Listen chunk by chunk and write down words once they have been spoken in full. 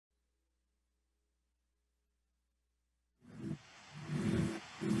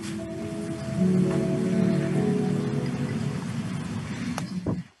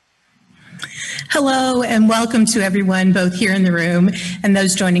Hello and welcome to everyone, both here in the room and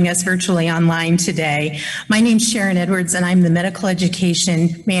those joining us virtually online today. My name is Sharon Edwards and I'm the Medical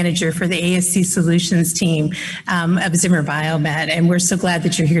Education Manager for the ASC Solutions team of Zimmer Biomet, and we're so glad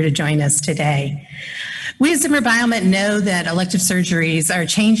that you're here to join us today. We at Zimmer Biomet know that elective surgeries are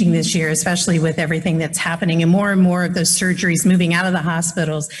changing this year, especially with everything that's happening and more of those surgeries moving out of the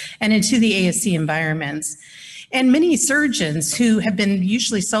hospitals and into the ASC environments. And many surgeons who have been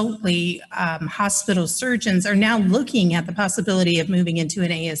usually solely hospital surgeons are now looking at the possibility of moving into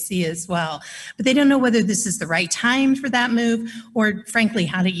an ASC as well. But they don't know whether this is the right time for that move or, frankly,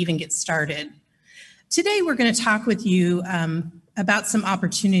 how to even get started. Today, we're going to talk with you about some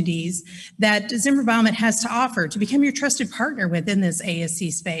opportunities that Zimmer Biomet has to offer to become your trusted partner within this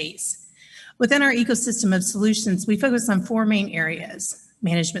ASC space. Within our ecosystem of solutions, we focus on four main areas: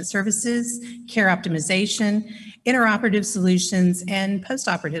 management services, care optimization, intraoperative solutions, and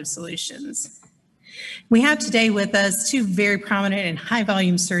postoperative solutions. We have today with us two very prominent and high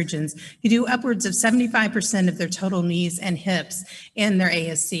volume surgeons who do upwards of 75% of their total knees and hips in their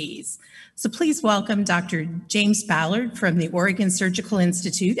ASCs. So please welcome Dr. James Ballard from the Oregon Surgical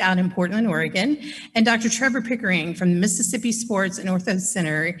Institute out in Portland, Oregon, and Dr. Trevor Pickering from the Mississippi Sports and Ortho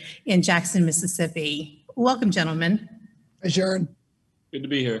Center in Jackson, Mississippi. Welcome, gentlemen. Hi, Sharon. Good to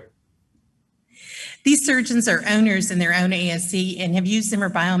be here. These surgeons are owners in their own ASC and have used Zimmer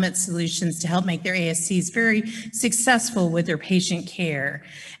Biomet solutions to help make their ASCs very successful with their patient care.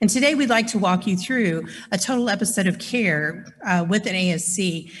 And today we'd like to walk you through a total episode of care with an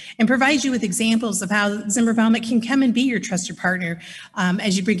ASC and provide you with examples of how Zimmer Biomet can come and be your trusted partner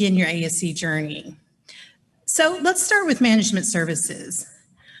as you begin your ASC journey. So let's start with management services.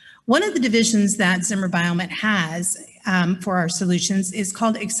 One of the divisions that Zimmer Biomet has for our solutions is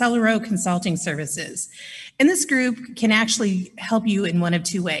called Accelero Consulting Services. And this group can actually help you in one of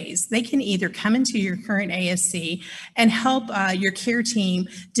two ways. They can either come into your current ASC and help your care team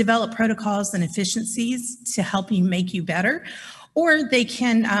develop protocols and efficiencies to help you make you better, or they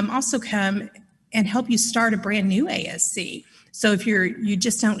can also come and help you start a brand new ASC. So if you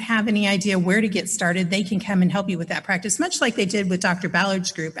just don't have any idea where to get started, they can come and help you with that practice, much like they did with Dr.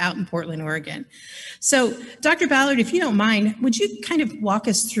 Ballard's group out in Portland, Oregon. So Dr. Ballard, if you don't mind, would you kind of walk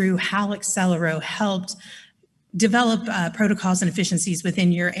us through how Accelero helped develop protocols and efficiencies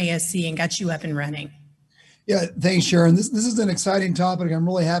within your ASC and got you up and running? Yeah, thanks, Sharon. This is an exciting topic. I'm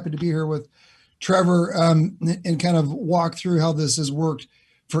really happy to be here with Trevor and kind of walk through how this has worked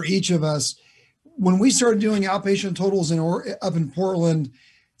for each of us. When we started doing outpatient totals up in Portland,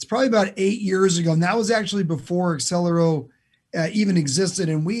 it's probably about 8 years ago, and that was actually before Accelero even existed.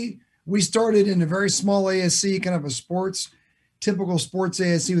 And we started in a very small ASC, kind of a typical sports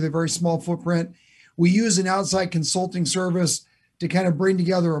ASC with a very small footprint. We used an outside consulting service to kind of bring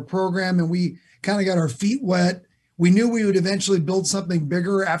together a program, and we kind of got our feet wet. We knew we would eventually build something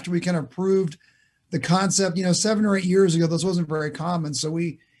bigger after we kind of proved the concept. 7 or 8 years ago, this wasn't very common, so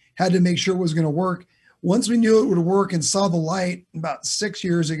we had to make sure it was going to work. Once we knew it would work and saw the light about 6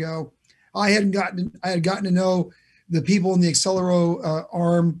 years ago, I had gotten to know the people in the Accelero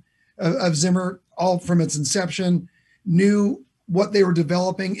arm of Zimmer all from its inception, knew what they were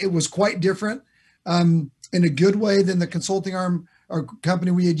developing. It was quite different in a good way than the consulting arm or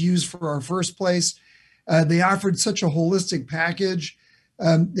company we had used for our first place. They offered such a holistic package.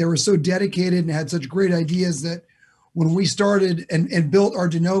 They were so dedicated and had such great ideas that when we started and built our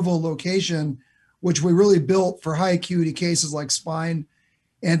de novo location, which we really built for high acuity cases like spine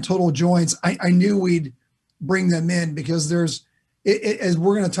and total joints, I knew we'd bring them in because as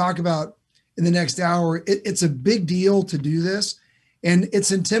we're going to talk about in the next hour, it's a big deal to do this, and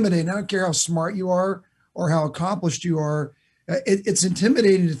it's intimidating. I don't care how smart you are or how accomplished you are. It's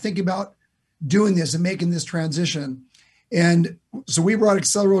intimidating to think about doing this and making this transition. And so we brought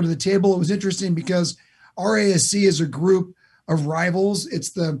Accelero to the table. It was interesting because our ASC is a group of rivals. It's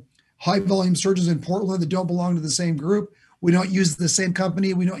the high volume surgeons in Portland that don't belong to the same group. We don't use the same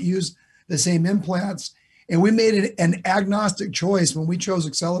company. We don't use the same implants. And we made it an agnostic choice when we chose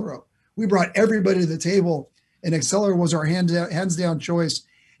Accelero. We brought everybody to the table, and Accelero was our hands down choice.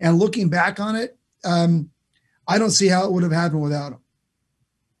 And looking back on it, I don't see how it would have happened without them.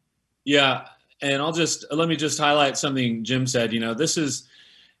 Yeah, and let me just highlight something Jim said. This is,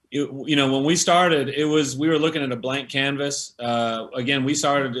 when we started, we were looking at a blank canvas. Again, we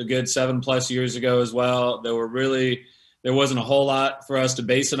started a good 7+ years ago as well. There wasn't a whole lot for us to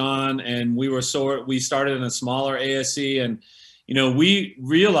base it on, and we started in a smaller ASC, and we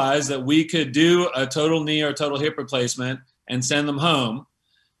realized that we could do a total knee or total hip replacement and send them home,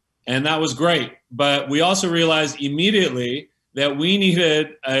 and that was great. But we also realized immediately that we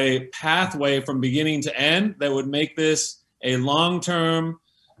needed a pathway from beginning to end that would make this a long-term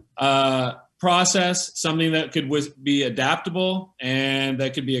process, something that could be adaptable and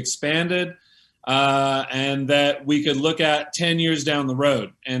that could be expanded, and that we could look at 10 years down the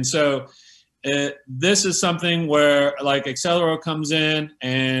road. And so this is something where like Accelero comes in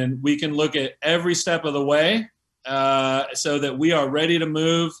and we can look at every step of the way so that we are ready to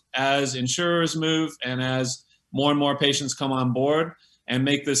move as insurers move and as more and more patients come on board and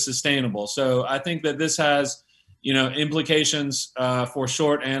make this sustainable. So I think that this has, implications for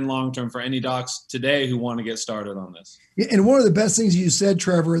short and long term for any docs today who want to get started on this. And one of the best things you said,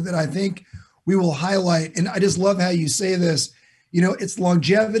 Trevor, that I think we will highlight, and I just love how you say this, it's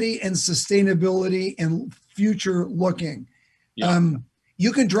longevity and sustainability and future looking. Yeah.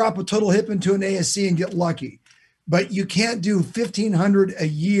 You can drop a total hip into an ASC and get lucky, but you can't do 1,500 a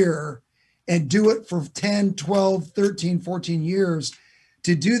year and do it for 10, 12, 13, 14 years.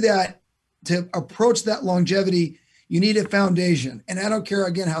 To do that, to approach that longevity, you need a foundation. And I don't care,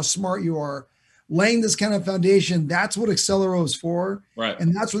 again, how smart you are, laying this kind of foundation, that's what Accelero is for. Right.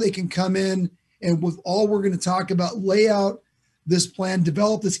 And that's where they can come in and with all we're going to talk about, lay out this plan,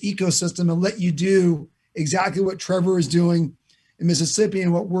 develop this ecosystem, and let you do exactly what Trevor is doing in Mississippi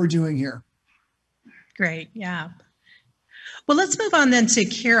and what we're doing here. Great. Yeah. Well, let's move on then to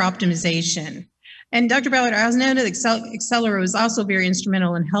care optimization. And Dr. Ballard, I was known that Accelero is also very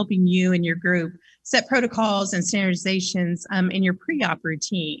instrumental in helping you and your group set protocols and standardizations in your pre-op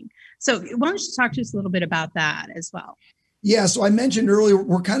routine. So why don't you talk to us a little bit about that as well? Yeah, so I mentioned earlier,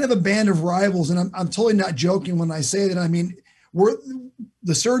 we're kind of a band of rivals, and I'm totally not joking when I say that. I mean, we're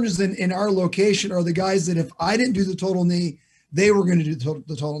the surgeons in our location are the guys that if I didn't do the total knee, they were going to do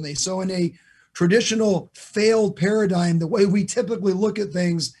the total knee. So in a traditional failed paradigm, the way we typically look at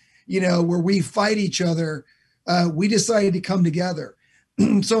things, where we fight each other, we decided to come together.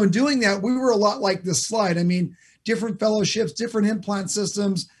 So in doing that, we were a lot like this slide. I mean, different fellowships, different implant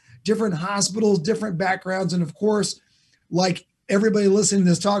systems, different hospitals, different backgrounds. And of course, like everybody listening to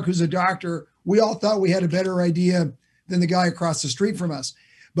this talk who's a doctor, we all thought we had a better idea than the guy across the street from us.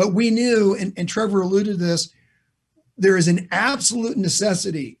 But we knew, and Trevor alluded to this, there is an absolute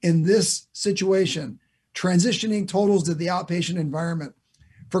necessity in this situation, transitioning totals to the outpatient environment,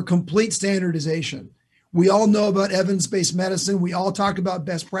 for complete standardization. We all know about evidence-based medicine. We all talk about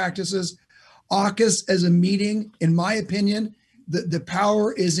best practices. AAHKS as a meeting, in my opinion, the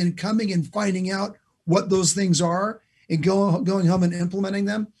power is in coming and finding out what those things are and going home and implementing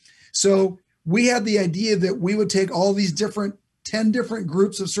them. So we had the idea that we would take all these 10 different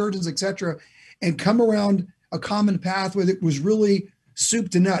groups of surgeons, et cetera, and come around a common pathway that was really soup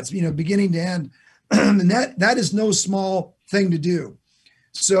to nuts, beginning to end. And that is no small thing to do.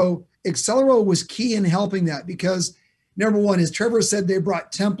 So Accelero was key in helping that because, number one, as Trevor said, they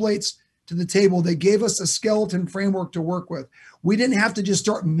brought templates to the table. They gave us a skeleton framework to work with. We didn't have to just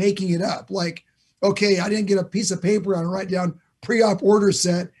start making it up. Like, okay, I didn't get a piece of paper and write down pre-op order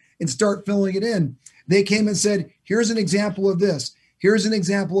set and start filling it in. They came and said, here's an example of this. Here's an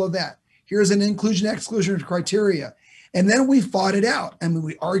example of that. Here's an inclusion-exclusion criteria. And then we fought it out. I mean,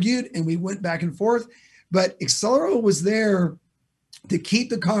 we argued and we went back and forth, but Accelero was there to keep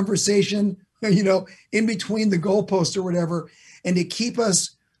the conversation, in between the goalposts or whatever, and to keep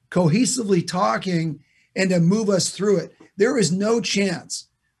us cohesively talking and to move us through it. There is no chance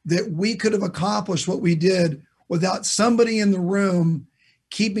that we could have accomplished what we did without somebody in the room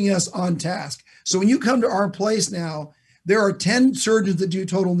keeping us on task. So when you come to our place now, there are 10 surgeons that do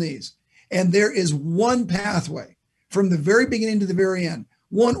total knees, and there is one pathway from the very beginning to the very end,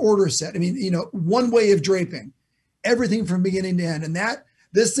 one order set. I mean, one way of draping. Everything from beginning to end. And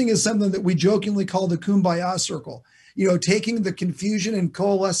this thing is something that we jokingly call the kumbaya circle, taking the confusion and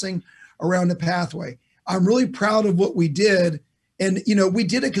coalescing around a pathway. I'm really proud of what we did. And, we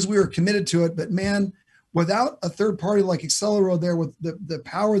did it because we were committed to it, but man, without a third party like Accelero there with the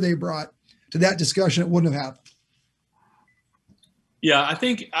power they brought to that discussion, it wouldn't have happened. Yeah, I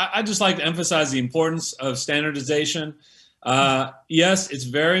think I just like to emphasize the importance of standardization. Yes, it's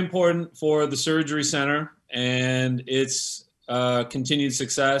very important for the surgery center and its continued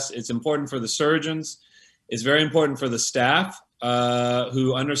success. It's important for the surgeons. It's very important for the staff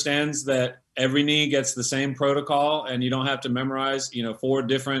who understands that every knee gets the same protocol and you don't have to memorize, 4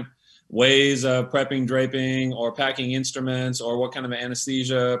 different ways of prepping, draping, or packing instruments or what kind of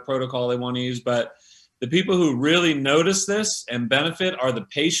anesthesia protocol they want to use. But the people who really notice this and benefit are the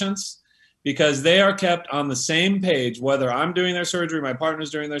patients because they are kept on the same page, whether I'm doing their surgery, my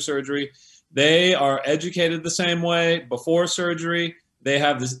partner's doing their surgery. They are educated the same way before surgery. They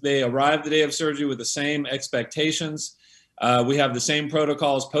arrive the day of surgery with the same expectations. We have the same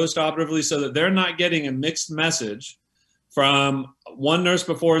protocols postoperatively so that they're not getting a mixed message from one nurse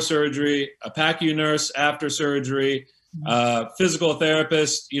before surgery, a PACU nurse after surgery, physical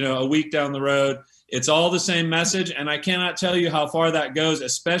therapist, a week down the road. It's all the same message. And I cannot tell you how far that goes,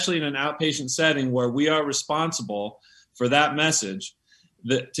 especially in an outpatient setting where we are responsible for that message,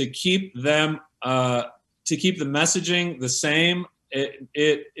 to keep them, to keep the messaging the same.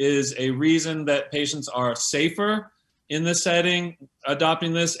 It is a reason that patients are safer in this setting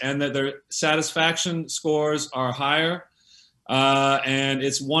adopting this, and that their satisfaction scores are higher. And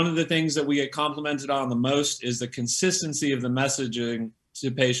it's one of the things that we get complimented on the most is the consistency of the messaging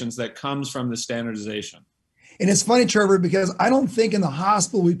to patients that comes from the standardization. And it's funny, Trevor, because I don't think in the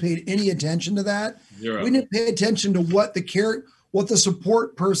hospital we paid any attention to that. Zero. We didn't pay attention to what the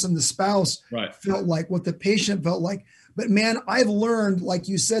support person, the spouse, felt like, what the patient felt like. But man, I've learned, like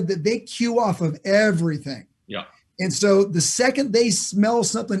you said, that they cue off of everything. Yeah. And so the second they smell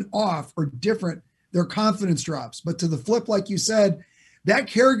something off or different, their confidence drops. But to the flip, like you said, that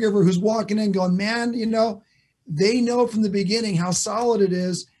caregiver who's walking in going, man, they know from the beginning how solid it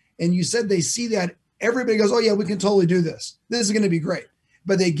is. And you said they see that, everybody goes, oh yeah, we can totally do this. This is going to be great.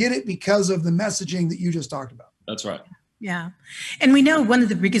 But they get it because of the messaging that you just talked about. That's right. Yeah. And we know one of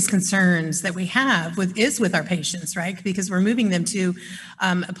the biggest concerns that we have is with our patients, right? Because we're moving them to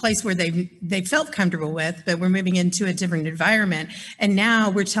a place where they felt comfortable with, but we're moving into a different environment. And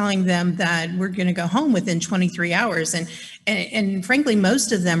now we're telling them that we're going to go home within 23 hours. And frankly,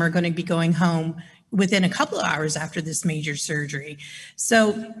 most of them are going to be going home within a couple of hours after this major surgery.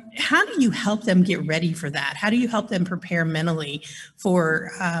 So how do you help them get ready for that? How do you help them prepare mentally for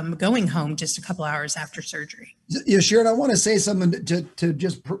going home just a couple hours after surgery? Yeah, Sharon, I want to say something to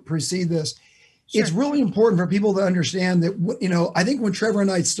just precede this. Sure. It's really important for people to understand that, I think when Trevor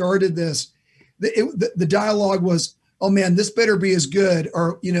and I started this, the dialogue was, oh man, this better be as good,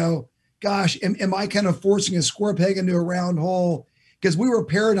 or, gosh, am I kind of forcing a square peg into a round hole? Because we were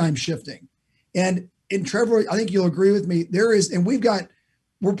paradigm shifting. And Trevor, I think you'll agree with me,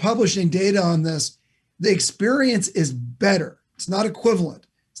 we're publishing data on this. The experience is better. It's not equivalent.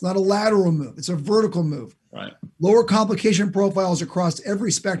 It's not a lateral move. It's a vertical move. Right. Lower complication profiles across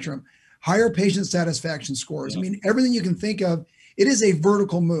every spectrum, higher patient satisfaction scores. Yep. I mean, everything you can think of, it is a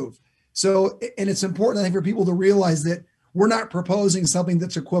vertical move. So, and it's important, I think, for people to realize that we're not proposing something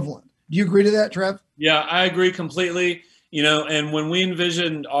that's equivalent. Do you agree to that, Trev? Yeah, I agree completely. And when we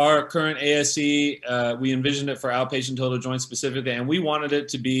envisioned our current ASC, we envisioned it for outpatient total joint specifically, and we wanted it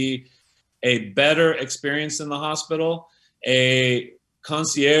to be a better experience in the hospital, a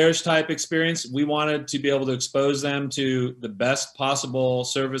concierge type experience. We wanted to be able to expose them to the best possible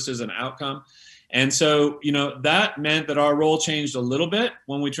services and outcome. And so, that meant that our role changed a little bit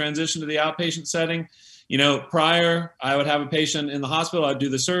when we transitioned to the outpatient setting. Prior, I would have a patient in the hospital, I'd do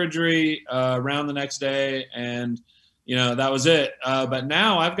the surgery around the next day, and that was it. But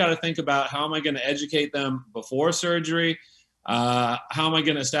now I've got to think about how am I going to educate them before surgery? How am I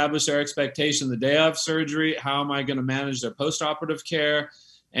going to establish their expectation the day of surgery? How am I going to manage their postoperative care?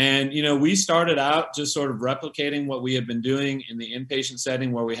 And, we started out just sort of replicating what we had been doing in the inpatient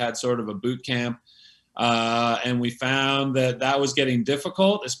setting where we had sort of a boot camp. And we found that was getting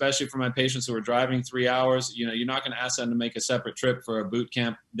difficult, especially for my patients who were driving 3 hours. You're not going to ask them to make a separate trip for a boot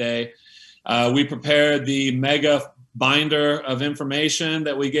camp day. We prepared the mega binder of information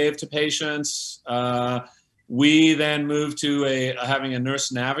that we gave to patients. We then moved to having a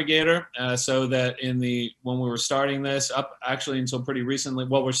nurse navigator, so that when we were starting this up actually until pretty recently,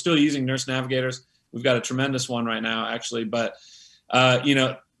 well, we're still using nurse navigators. We've got a tremendous one right now, actually, but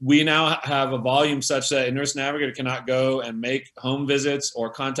we now have a volume such that a nurse navigator cannot go and make home visits or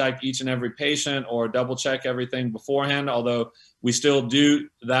contact each and every patient or double check everything beforehand, although we still do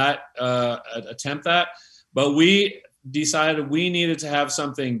that, attempt that. But we decided we needed to have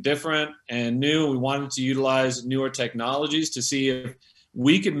something different and new. We wanted to utilize newer technologies to see if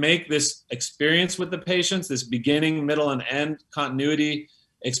we could make this experience with the patients, this beginning, middle, and end continuity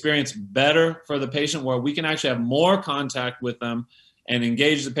experience better for the patient, where we can actually have more contact with them and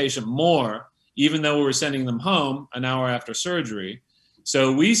engage the patient more, even though we were sending them home an hour after surgery.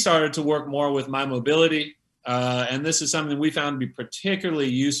 So we started to work more with My Mobility, and this is something we found to be particularly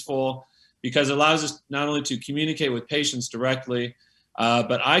useful because it allows us not only to communicate with patients directly,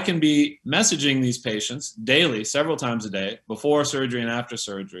 but I can be messaging these patients daily, several times a day, before surgery and after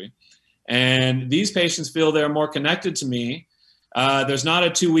surgery. And these patients feel they're more connected to me. There's not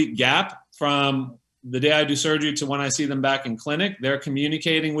a 2-week gap from the day I do surgery to when I see them back in clinic. They're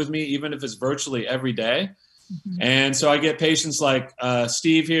communicating with me, even if it's virtually every day. And so I get patients like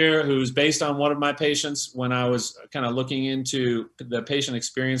Steve here, who's based on one of my patients when I was kind of looking into the patient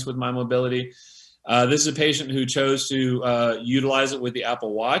experience with my mobility. This is a patient who chose to utilize it with the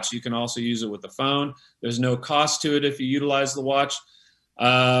Apple Watch. You can also use it with the phone. There's no cost to it if you utilize the watch.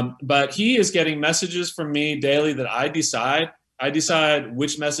 But he is getting messages from me daily that I decide. I decide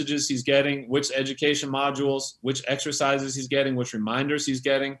which messages he's getting, which education modules, which exercises he's getting, which reminders he's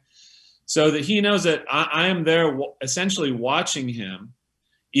getting, so that he knows that I am there essentially watching him,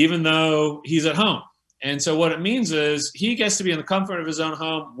 even though he's at home. And so what it means is he gets to be in the comfort of his own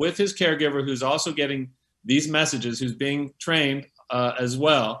home with his caregiver, who's also getting these messages, who's being trained as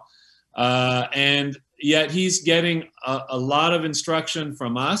well. And yet he's getting a lot of instruction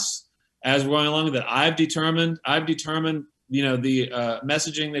from us as we're going along that I've determined, the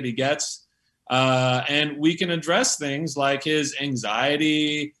messaging that he gets. And we can address things like his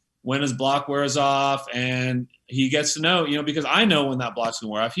anxiety, when his block wears off, and he gets to know, because I know when that block's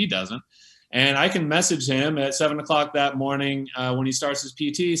gonna wear off, he doesn't. And I can message him at 7 o'clock that morning when he starts his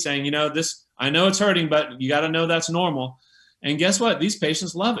PT saying, I know it's hurting, but you got to know that's normal. And guess what? These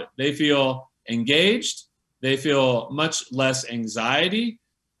patients love it. They feel engaged. They feel much less anxiety.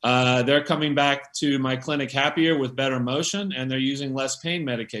 They're coming back to my clinic happier with better motion, and they're using less pain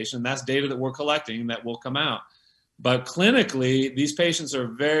medication. That's data that we're collecting that will come out. But clinically, these patients are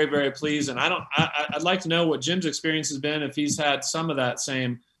very, very pleased. And I'd like to know what Jim's experience has been, if he's had some of that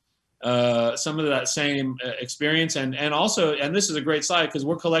same experience. And also, and this is a great slide because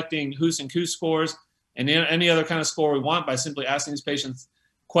we're collecting Hus and Kus scores and any other kind of score we want by simply asking these patients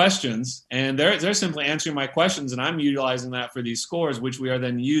questions. And they're simply answering my questions, and I'm utilizing that for these scores, which we are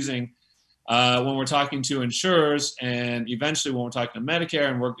then using when we're talking to insurers, and eventually when we're talking to Medicare,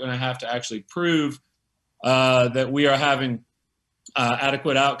 and we're going to have to actually prove that we are having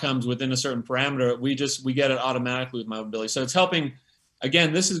adequate outcomes within a certain parameter. We get it automatically with mobility. So it's helping.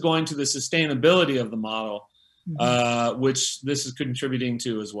 Again, this is going to the sustainability of the model, which this is contributing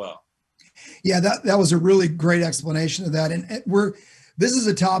to as well. Yeah, that was a really great explanation of that. And this is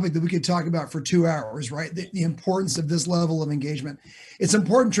a topic that we could talk about for 2 hours, right? The importance of this level of engagement. It's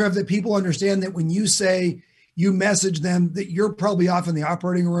important, Trev, that people understand that when you say you message them, that you're probably off in the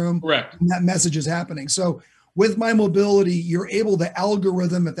operating room. Correct. And that message is happening. So with my mobility, you're able to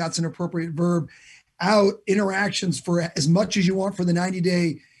algorithm, if that's an appropriate verb, out interactions for as much as you want for the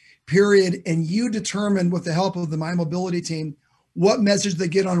 90-day period. And you determine, with the help of the My Mobility team, what message they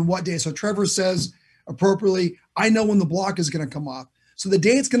get on what day. So Trevor says appropriately, I know when the block is going to come off. So the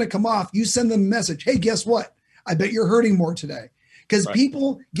day it's going to come off, you send them a message. Hey, guess what? I bet you're hurting more today. Because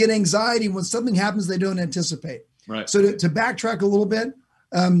people get anxiety when something happens they don't anticipate. Right. So to backtrack a little bit,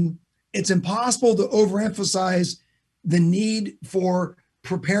 it's impossible to overemphasize the need for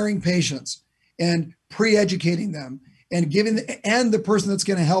preparing patients and pre-educating them and giving and the person that's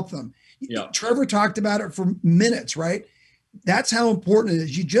going to help them. Yeah. Trevor talked about it for minutes, right? That's how important it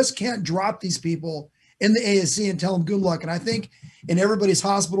is. You just can't drop these people in the ASC and tell them good luck. And I think in everybody's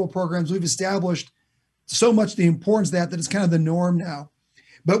hospital programs, we've established so much the importance of that it's kind of the norm now.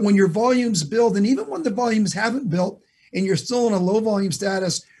 But when your volumes build, and even when the volumes haven't built and you're still in a low volume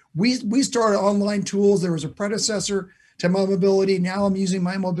status, we started online tools. There was a predecessor to My Mobility. Now I'm using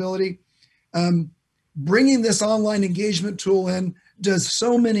My Mobility. Bringing this online engagement tool in does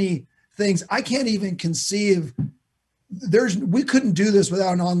so many things. I can't even conceive. We couldn't do this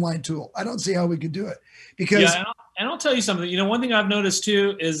without an online tool. I don't see how we could do it because. Yeah, and I'll tell you something. One thing I've noticed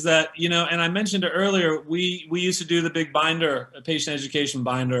too is that and I mentioned it earlier. We used to do the big binder, a patient education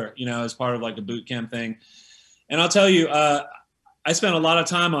binder, as part of like a boot camp thing. And I'll tell you, I spent a lot of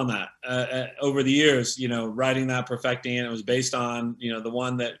time on that over the years, writing that, perfecting it. It was based on, the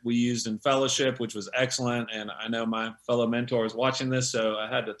one that we used in fellowship, which was excellent. And I know my fellow mentor is watching this, so I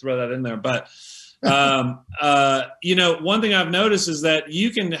had to throw that in there. But, one thing I've noticed is that you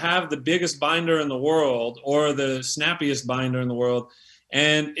can have the biggest binder in the world or the snappiest binder in the world,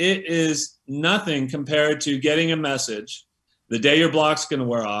 and it is nothing compared to getting a message the day your block's going to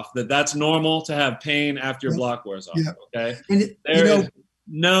wear off, that's normal to have pain after your block wears off. Yeah. Okay. And there is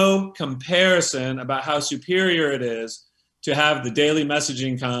no comparison about how superior it is to have the daily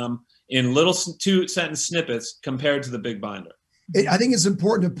messaging come in little 2-sentence snippets compared to the big binder. I think it's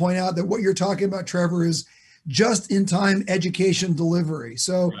important to point out that what you're talking about, Trevor, is just-in-time education delivery.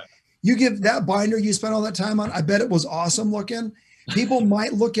 So you give that binder you spent all that time on, I bet it was awesome looking. People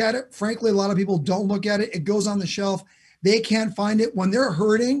might look at it. Frankly, a lot of people don't look at it. It goes on the shelf. They can't find it when they're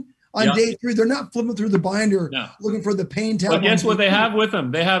hurting. On day 3, they're not flipping through the binder looking for the pain tab. But guess what they have with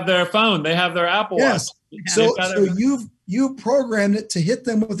them? They have their phone. They have their Apple Watch. So you've programmed it to hit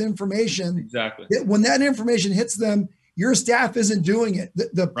them with information. Exactly. When that information hits them, your staff isn't doing it.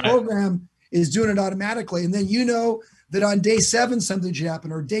 The program is doing it automatically. And then you know that on day 7, something should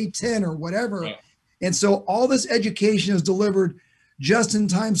happen, or day 10 or whatever. Right. And so all this education is delivered just in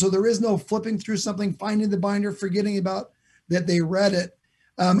time. So there is no flipping through something, finding the binder, forgetting about that they read it.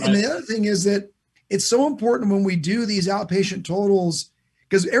 And the other thing is that it's so important when we do these outpatient totals,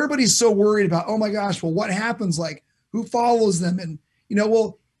 because everybody's so worried about, oh my gosh, well, what happens? Like, who follows them? And,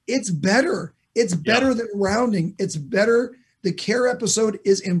 well, it's better. It's better than rounding. It's better. The care episode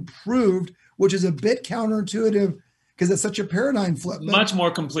is improved, which is a bit counterintuitive because it's such a paradigm flip. Much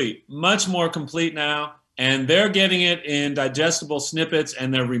more complete now. And they're getting it in digestible snippets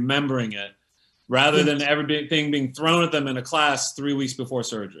and they're remembering it rather than everything being thrown at them in a class 3 weeks before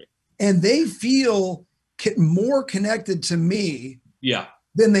surgery. And they feel more connected to me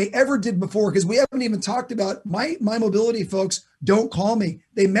than they ever did before, because we haven't even talked about my mobility folks don't call me.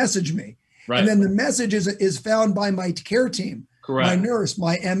 They message me. Right. And then the message is found by my care team, my nurse,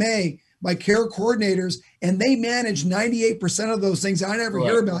 my MA, my care coordinators, and they manage 98% of those things. I never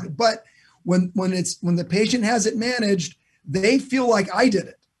hear about it. But when the patient has it managed, they feel like I did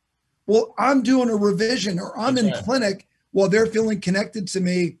it. Well, I'm doing a revision or I'm in clinic while they're feeling connected to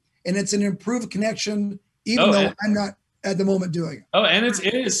me, and it's an improved connection, even though I'm not at the moment doing it. Oh, and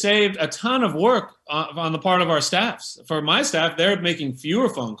it has saved a ton of work on the part of our staffs. For my staff, they're making fewer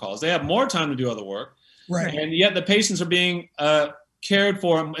phone calls. They have more time to do other work. Right. And yet the patients are being cared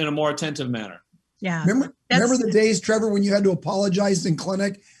for in a more attentive manner. Yeah. Remember the days, Trevor, when you had to apologize in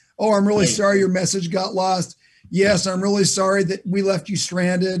clinic? Oh, I'm really sorry your message got lost. Yes, I'm really sorry that we left you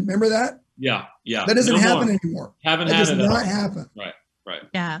stranded. Remember that? Yeah. That doesn't happen anymore. That does not happen. Right.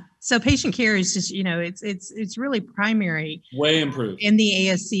 Yeah. So patient care is just, it's really primary. Way improved. In the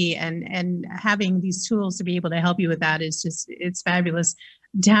ASC, and having these tools to be able to help you with that is just, it's fabulous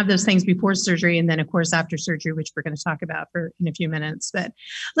to have those things before surgery. And then of course, after surgery, which we're going to talk about in a few minutes, but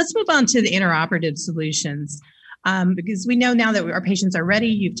let's move on to the intraoperative solutions. Because we know now that our patients are ready.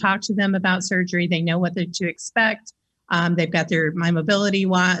 You've talked to them about surgery. They know what to expect. They've got their My Mobility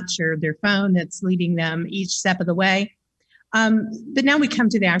watch or their phone that's leading them each step of the way. But now we come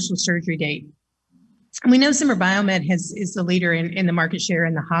to the actual surgery date. We know Zimmer Biomet is the leader in the market share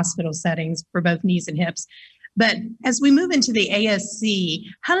in the hospital settings for both knees and hips. But as we move into the ASC,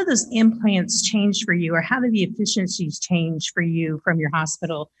 how do those implants change for you, or how do the efficiencies change for you from your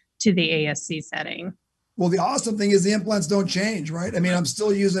hospital to the ASC setting? Well, the awesome thing is the implants don't change, right? I mean, I'm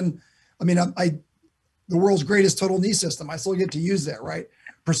still using, the world's greatest total knee system. I still get to use that, right?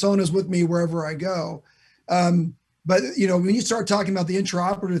 Persona's with me wherever I go. But, when you start talking about the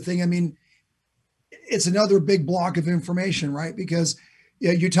intraoperative thing, it's another big block of information, right? Because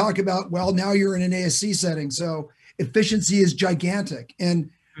you talk about, well, now you're in an ASC setting. So efficiency is gigantic,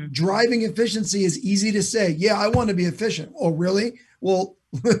 and driving efficiency is easy to say. Yeah, I want to be efficient. Oh, really? Well,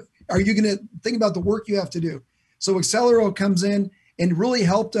 are you going to think about the work you have to do? So Accelero comes in and really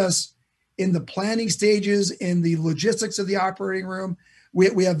helped us in the planning stages, in the logistics of the operating room.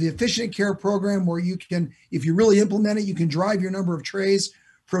 We have the efficient care program where you can, if you really implement it, you can drive your number of trays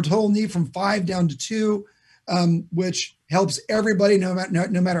for a total knee from 5 down to 2, which helps everybody, no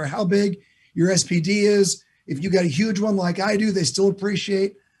matter how big your SPD is. If you got a huge one like I do, they still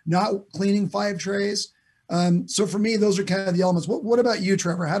appreciate not cleaning 5 trays. So for me, those are kind of the elements. What about you,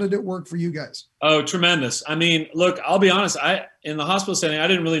 Trevor? How did it work for you guys? Oh, tremendous. Look, I'll be honest. In the hospital setting, I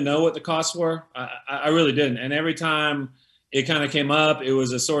didn't really know what the costs were. I really didn't. And every time it kind of came up, it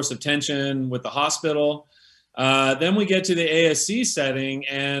was a source of tension with the hospital. Then we get to the ASC setting,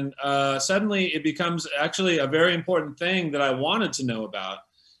 and suddenly it becomes actually a very important thing that I wanted to know about,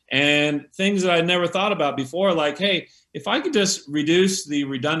 and things that I never thought about before, like, hey, if I could just reduce the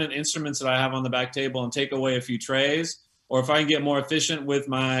redundant instruments that I have on the back table and take away a few trays, or if I can get more efficient with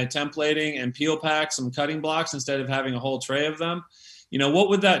my templating and peel pack some cutting blocks instead of having a whole tray of them, what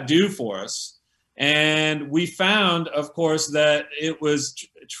would that do for us? And we found, of course, that it was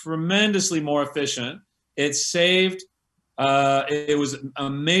tremendously more efficient. It saved, it was a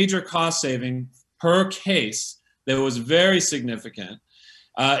major cost saving per case that was very significant.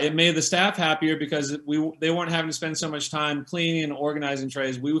 It made the staff happier because they weren't having to spend so much time cleaning and organizing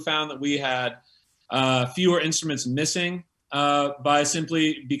trays. We found that we had fewer instruments missing by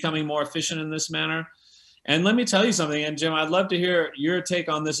simply becoming more efficient in this manner. And let me tell you something, and Jim, I'd love to hear your take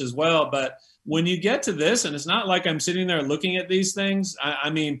on this as well, but when you get to this, and it's not like I'm sitting there looking at these things,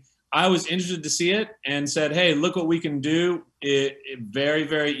 I was interested to see it and said, hey, look what we can do it very,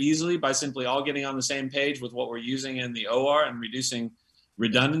 very easily by simply all getting on the same page with what we're using in the OR and reducing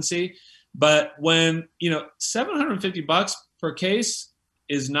redundancy. But when, $750 per case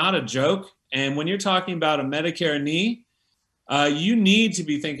is not a joke. And when you're talking about a Medicare knee, you need to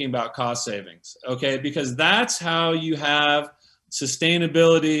be thinking about cost savings, okay? Because that's how you have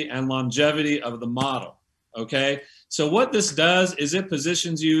sustainability and longevity of the model, okay? So what this does is it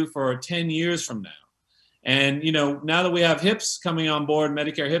positions you for 10 years from now. And, now that we have hips coming on board,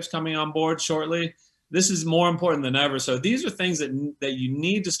 Medicare hips coming on board shortly, this is more important than ever. So these are things that you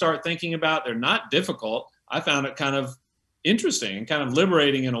need to start thinking about. They're not difficult. I found it kind of interesting and kind of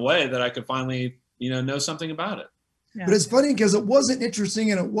liberating in a way that I could finally, know something about it. Yeah. But it's funny because it wasn't interesting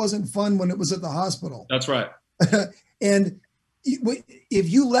and it wasn't fun when it was at the hospital. That's right. And if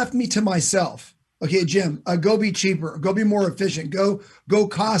you left me to myself, okay, Jim, go be cheaper, go be more efficient, go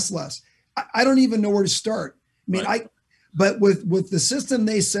cost less. I don't even know where to start. I mean, right. But with the system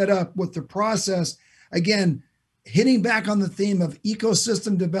they set up, with the process, again, hitting back on the theme of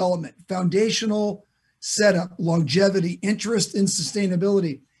ecosystem development, foundational setup, longevity, interest in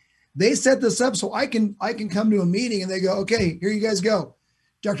sustainability. They set this up so I can come to a meeting and they go, okay, here you guys go.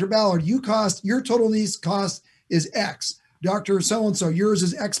 Dr. Ballard, your total needs cost is X. Dr. So-and-so, yours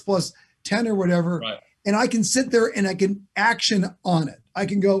is X plus 10 or whatever. Right. And I can sit there and I can action on it. I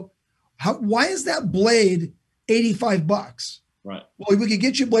can go, why is that blade $85? Right. Well, we could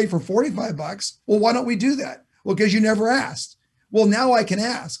get you a blade for $45. Well, why don't we do that? Well, because you never asked. Well, now I can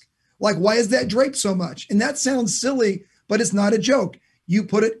ask. Like, why is that draped so much? And that sounds silly, but it's not a joke. You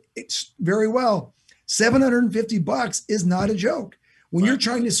put it very well. $750 is not a joke. When you're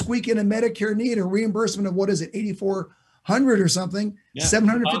trying to squeak in a Medicare need, a reimbursement of, what is it, $8,400 or something, yeah.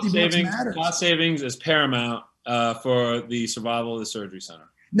 $750 matters. Cost savings is paramount for the survival of the surgery center.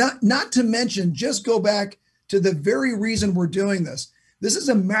 Not to mention, just go back to the very reason we're doing this. This is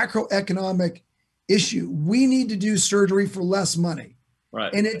a macroeconomic issue. We need to do surgery for less money.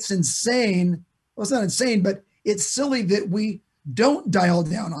 Right. And it's insane. Well, it's not insane, but it's silly that we don't dial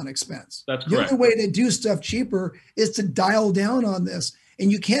down on expense. That's correct. The only way to do stuff cheaper is to dial down on this. And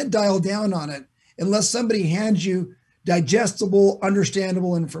you can't dial down on it unless somebody hands you digestible,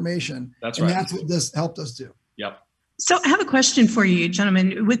 understandable information. That's right. And that's what this helped us do. Yep. So I have a question for you,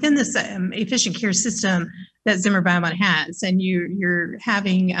 gentlemen. Within this efficient care system that Zimmer Biomet has, and you're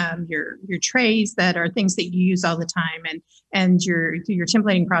having your trays that are things that you use all the time, and through your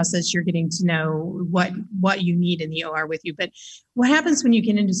templating process, you're getting to know what you need in the OR with you. But what happens when you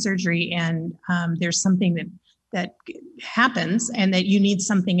get into surgery and there's something that happens and that you need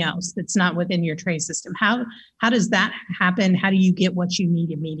something else that's not within your tray system? How does that happen? How do you get what you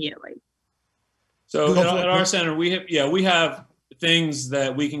need immediately? So at our center, we have things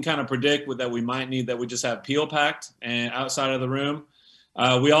that we can kind of predict that we might need, that we just have peel packed and outside of the room.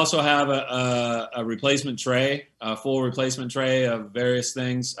 We also have a replacement tray, a full replacement tray of various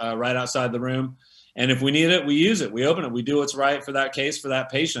things right outside the room. And if we need it, we use it. We open it. We do what's right for that case, for that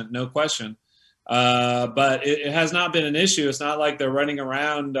patient, no question. But it has not been an issue. It's not like they're running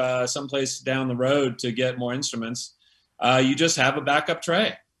around someplace down the road to get more instruments. You just have a backup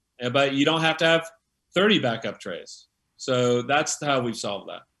tray, but you don't have to have 30 backup trays. So that's how we've solved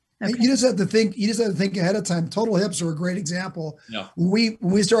that. Okay. You just have to think ahead of time. Total hips are a great example. Yeah. When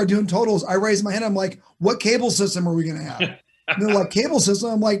we started doing totals, I raised my hand. I'm like, what cable system are we going to have? And they're like, cable system.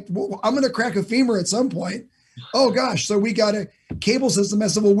 I'm like, well, I'm going to crack a femur at some point. Oh gosh. So we got a cable system. I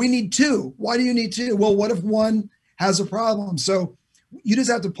said, well, we need two. Why do you need two? Well, what if one has a problem? So you just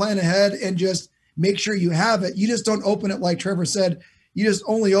have to plan ahead and just make sure you have it. You just don't open it like Trevor said. You just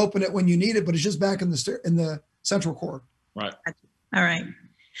only open it when you need it, but it's just back in the central core. Right. All right.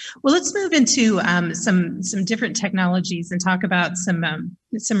 Well, let's move into some different technologies and talk about some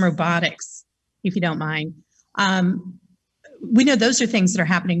robotics, if you don't mind. We know those are things that are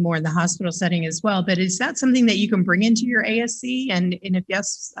happening more in the hospital setting as well, but is that something that you can bring into your ASC? And if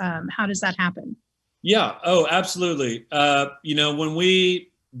yes, how does that happen? Yeah. Oh, absolutely. When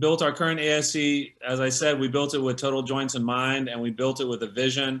we built our current ASC, as I said, we built it with total joints in mind, and we built it with a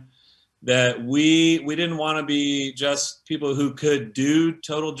vision that we didn't want to be just people who could do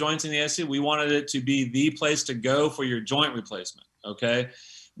total joints in the ASC. We wanted it to be the place to go for your joint replacement. Okay.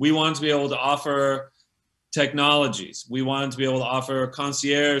 We wanted to be able to offer technologies. We wanted to be able to offer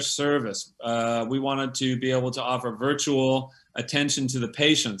concierge service. We wanted to be able to offer virtual attention to the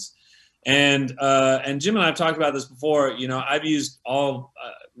patients. And Jim and I have talked about this before. I've used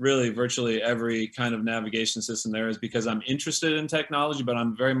virtually every kind of navigation system there is, because I'm interested in technology, but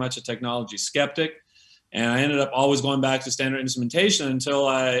I'm very much a technology skeptic. And I ended up always going back to standard instrumentation until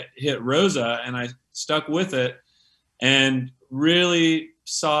I hit ROSA, and I stuck with it and really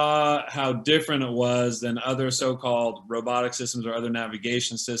saw how different it was than other so-called robotic systems or other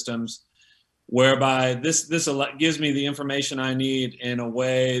navigation systems, whereby this gives me the information I need in a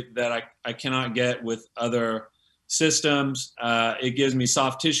way that I cannot get with other systems. It gives me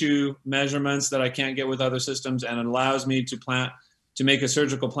soft tissue measurements that I can't get with other systems, and it allows me to make a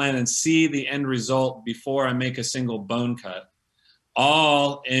surgical plan and see the end result before I make a single bone cut,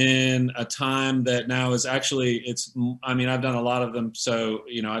 all in a time that now is actually, I mean, I've done a lot of them, so,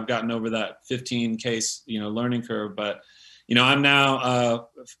 I've gotten over that 15 case, learning curve, but, I'm now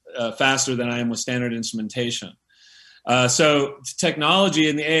faster than I am with standard instrumentation. So technology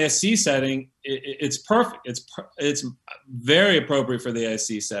in the ASC setting, it's perfect. It's very appropriate for the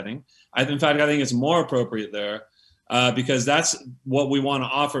ASC setting. In fact, I think it's more appropriate there because that's what we want to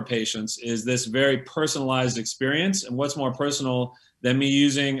offer patients, is this very personalized experience. And what's more personal than me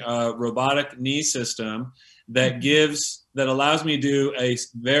using a robotic knee system that allows me to do a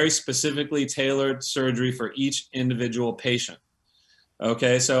very specifically tailored surgery for each individual patient.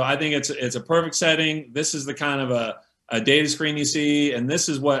 Okay, so I think it's a perfect setting. This is the kind of a data screen you see, and this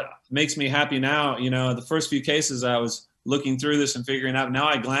is what makes me happy now. The first few cases I was looking through this and figuring out, now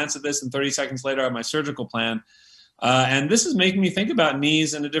I glance at this and 30 seconds later I have my surgical plan. And this is making me think about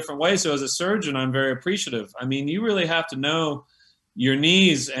knees in a different way. So as a surgeon, I'm very appreciative. I mean, you really have to know your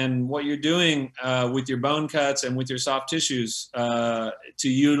knees and what you're doing with your bone cuts and with your soft tissues to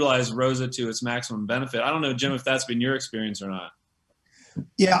utilize ROSA to its maximum benefit. I don't know, Jim, if that's been your experience or not.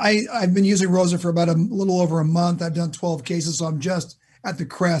 Yeah, I've been using ROSA for about a little over a month. I've done 12 cases, so I'm just at the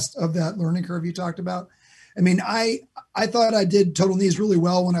crest of that learning curve you talked about. I mean, I thought I did total knees really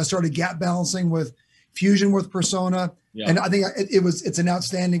well when I started gap balancing with Fusion with Persona. Yeah. And I think it's an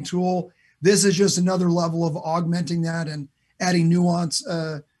outstanding tool. This is just another level of augmenting that and adding nuance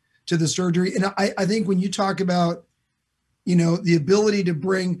to the surgery. And I think when you talk about, the ability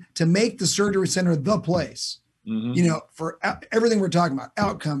to make the surgery center the place, for everything we're talking about,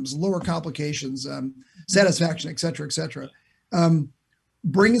 outcomes, lower complications, satisfaction, et cetera,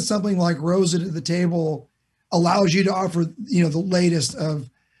 bringing something like ROSA to the table allows you to offer, the latest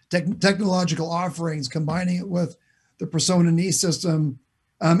of technological offerings, combining it with the Persona knee system.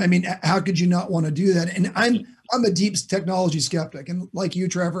 I mean, how could you not want to do that? And I'm a deep technology skeptic, and like you,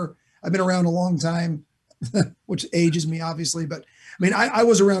 Trevor, I've been around a long time, which ages me obviously. But I mean, I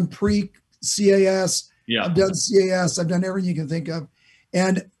was around pre-CAS. Yeah. I've done CAS. I've done everything you can think of,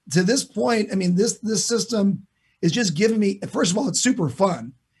 and to this point, I mean, this system is just giving me. First of all, it's super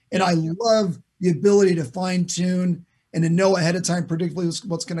fun, and I love the ability to fine tune and to know ahead of time predictably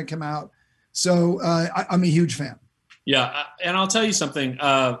what's going to come out. So I'm a huge fan. Yeah, and I'll tell you something.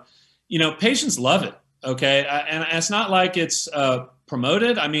 Patients love it. Okay, and it's not like it's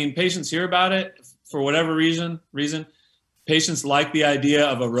promoted. I mean, patients hear about it for whatever reason. Patients like the idea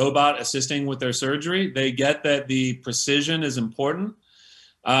of a robot assisting with their surgery. They get that the precision is important.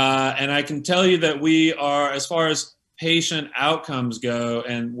 And I can tell you that we are, as far as patient outcomes go,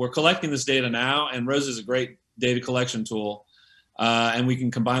 and we're collecting this data now, and ROSA is a great data collection tool. And we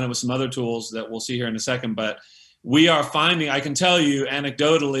can combine it with some other tools that we'll see here in a second. But we are finding, I can tell you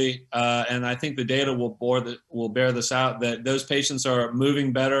anecdotally, and I think the data will bear this out, that those patients are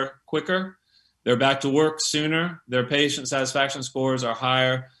moving better, quicker. They're back to work sooner. Their patient satisfaction scores are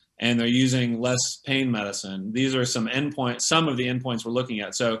higher, and they're using less pain medicine. These are some of the endpoints we're looking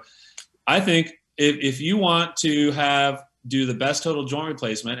at. So I think if you want to do the best total joint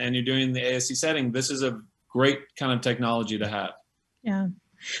replacement and you're doing the ASC setting, this is a great kind of technology to have. Yeah.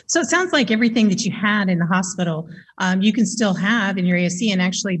 So it sounds like everything that you had in the hospital, you can still have in your ASC and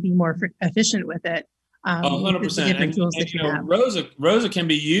actually be more efficient with it. 100%. Different tools that you have. ROSA can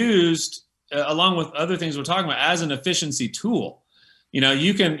be used along with other things we're talking about as an efficiency tool. You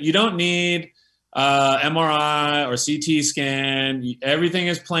don't need MRI or CT scan. Everything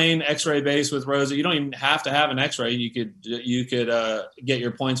is plain X-ray based with ROSA. You don't even have to have an X-ray. You could get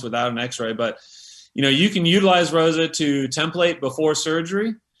your points without an X-ray, but you can utilize ROSA to template before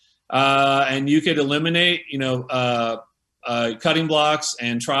surgery, and you could eliminate, cutting blocks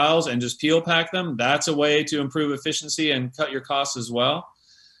and trials and just peel pack them. That's a way to improve efficiency and cut your costs as well.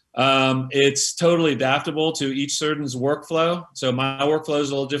 It's totally adaptable to each surgeon's workflow. So my workflow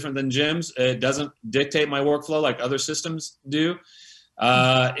is a little different than Jim's. It doesn't dictate my workflow like other systems do.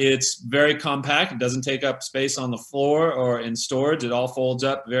 It's very compact. It doesn't take up space on the floor or in storage. It all folds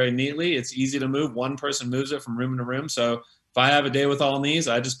up very neatly. It's easy to move. One person moves it from room to room. So if I have a day with all knees,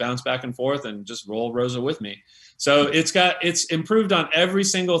 I just bounce back and forth and just roll ROSA with me. So it's improved on every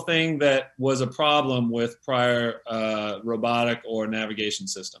single thing that was a problem with prior robotic or navigation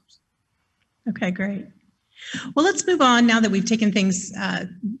systems. Okay, great. Well, let's move on now that we've taken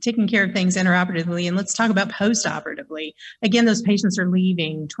care of things intraoperatively, and let's talk about postoperatively. Again, those patients are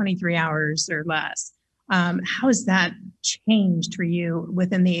leaving 23 hours or less. How has that changed for you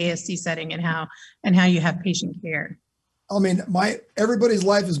within the ASC setting, and how you have patient care? I mean, everybody's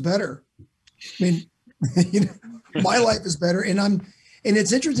life is better. I mean, my life is better, and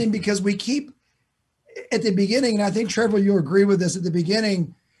it's interesting because we keep at the beginning, and I think Trevor, you'll agree with this. At the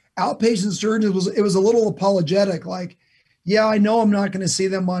beginning, outpatient surgeons it was a little apologetic, like, yeah, I know I'm not going to see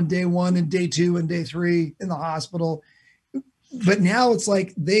them on day 1 and day 2 and day 3 in the hospital, but now it's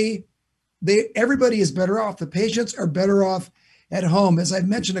like everybody is better off. The patients are better off at home. As I've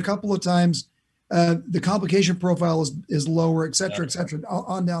mentioned a couple of times, the complication profile is lower, et cetera,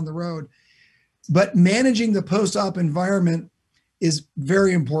 on down the road. But managing the post-op environment is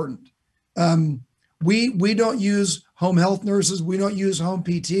very important. We don't use home health nurses. We don't use home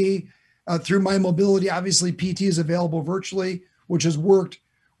PT. Through My Mobility, obviously PT is available virtually, which has worked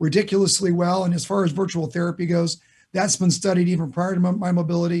ridiculously well. And as far as virtual therapy goes, that's been studied even prior to My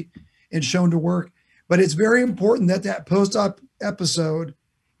Mobility and shown to work. But it's very important that post-op episode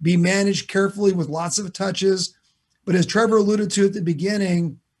be managed carefully with lots of touches. But as Trevor alluded to at the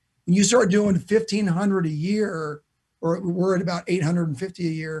beginning, when you start doing 1,500 a year, or we're at about 850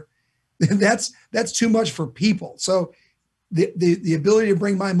 a year, that's too much for people. So the ability to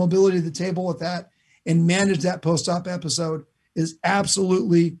bring My Mobility to the table with that and manage that post-op episode is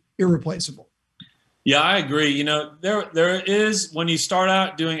absolutely irreplaceable. Yeah, I agree. There is, when you start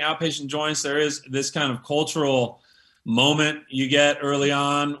out doing outpatient joints, there is this kind of cultural moment you get early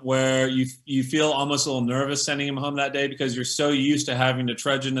on where you feel almost a little nervous sending them home that day because you're so used to having to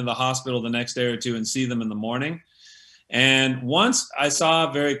trudge into the hospital the next day or two and see them in the morning. And once I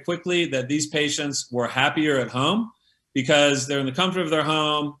saw very quickly that these patients were happier at home because they're in the comfort of their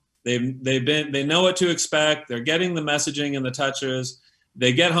home, they know what to expect, they're getting the messaging and the touches,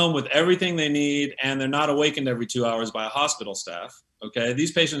 they get home with everything they need, and they're not awakened every 2 hours by a hospital staff. Okay,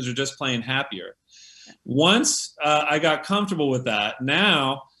 these patients are just plain happier. Once I got comfortable with that,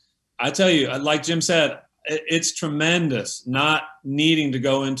 now I tell you, like Jim said, it's tremendous not needing to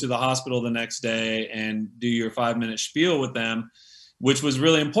go into the hospital the next day and do your 5-minute spiel with them, which was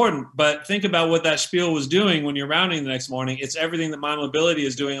really important. But think about what that spiel was doing when you're rounding the next morning. It's everything that My Mobility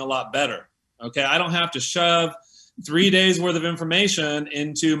is doing a lot better. Okay, I don't have to shove 3 days worth of information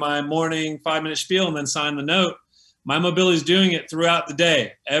into my morning 5-minute spiel and then sign the note. My Mobility is doing it throughout the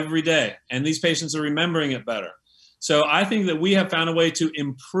day, every day, and these patients are remembering it better. So I think that we have found a way to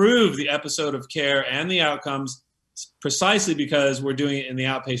improve the episode of care and the outcomes precisely because we're doing it in the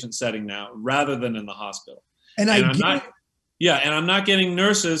outpatient setting now rather than in the hospital. And I'm not getting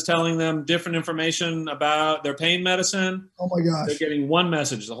nurses telling them different information about their pain medicine. Oh my gosh. They're getting one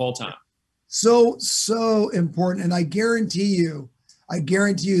message the whole time. So important. And I guarantee you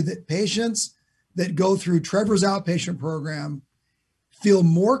that patients that go through Trevor's outpatient program feel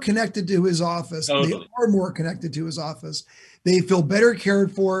more connected to his office. Totally. They are more connected to his office. They feel better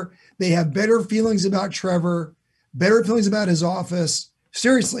cared for. They have better feelings about Trevor, better feelings about his office,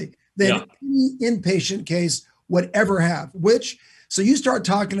 seriously, than any inpatient case would ever have. So you start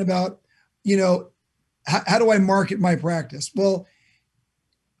talking about, how do I market my practice? Well,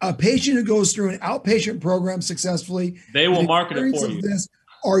 a patient who goes through an outpatient program successfully, they will market it for you. This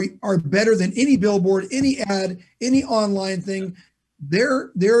are better than any billboard, any ad, any online thing. They're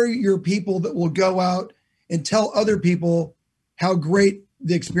your people that will go out and tell other people how great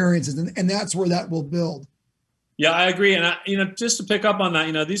the experience is, and that's where that will build. Yeah, I agree. And just to pick up on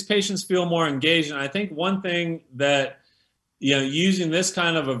that, these patients feel more engaged. And I think one thing that, using this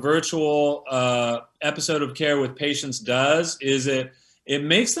kind of a virtual episode of care with patients does is it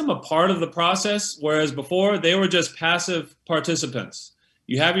makes them a part of the process, whereas before they were just passive participants.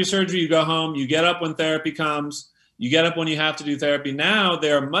 You have your surgery, you go home, you get up when therapy comes, you get up when you have to do therapy. Now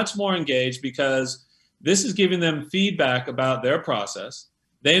they're much more engaged because this is giving them feedback about their process.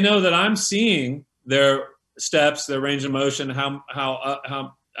 They know that I'm seeing their steps, their range of motion, how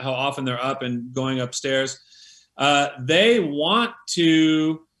often they're up and going upstairs. They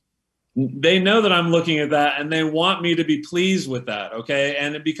know that I'm looking at that and they want me to be pleased with that, okay?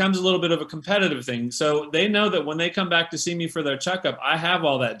 And it becomes a little bit of a competitive thing. So they know that when they come back to see me for their checkup, I have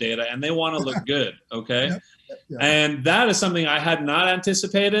all that data and they want to look good, okay? Yep. And that is something I had not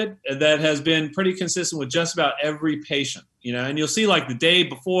anticipated that has been pretty consistent with just about every patient, and you'll see like the day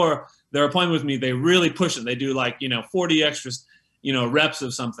before their appointment with me, they really push it. They do 40 extra, reps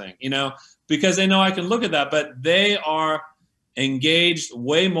of something, because they know I can look at that, but they are engaged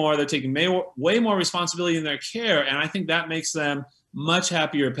way more. They're taking way more responsibility in their care. And I think that makes them much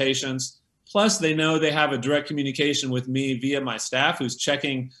happier patients. Plus, they know they have a direct communication with me via my staff who's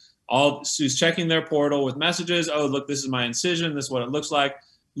checking their portal with messages. Oh, look, this is my incision. This is what it looks like.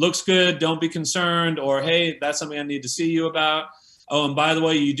 Looks good. Don't be concerned. Or, hey, that's something I need to see you about. Oh, and by the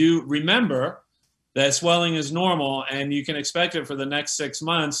way, you do remember that swelling is normal and you can expect it for the next 6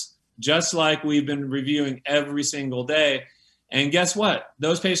 months, just like we've been reviewing every single day. And guess what?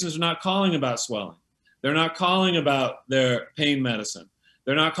 Those patients are not calling about swelling. They're not calling about their pain medicine.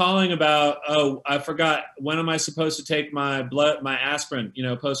 They're not calling about, oh, I forgot, when am I supposed to take my aspirin,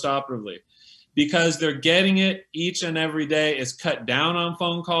 postoperatively? Because they're getting it each and every day. It's cut down on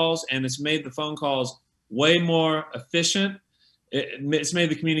phone calls, and it's made the phone calls way more efficient. It's made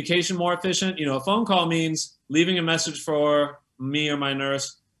the communication more efficient. A phone call means leaving a message for me or my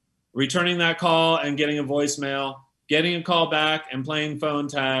nurse, returning that call and getting a voicemail, getting a call back and playing phone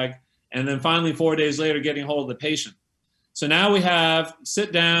tag, and then finally 4 days later getting hold of the patient. So now we have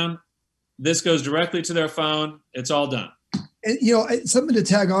sit down, this goes directly to their phone, it's all done. And, something to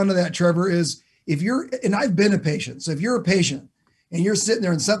tag on to that, Trevor, is and I've been a patient. So if you're a patient and you're sitting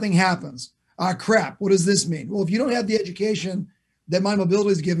there and something happens, crap, what does this mean? Well, if you don't have the education that My Mobility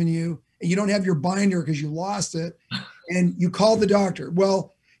has given you, and you don't have your binder because you lost it, and you call the doctor,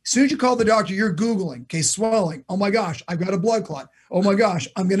 well, as soon as you call the doctor, you're Googling, okay, swelling. Oh my gosh, I've got a blood clot. Oh my gosh,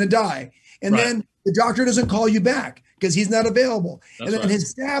 I'm going to die. And then the doctor doesn't call you back because he's not available. That's and then his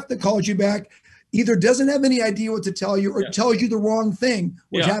staff that calls you back either doesn't have any idea what to tell you or tells you the wrong thing,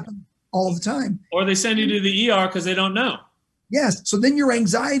 which happens all the time. Or they send you to the ER because they don't know. Yes. So then your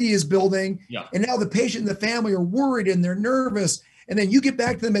anxiety is building. Yeah. And now the patient and the family are worried and they're nervous. And then you get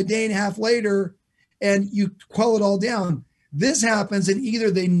back to them a day and a half later and you quell it all down. This happens and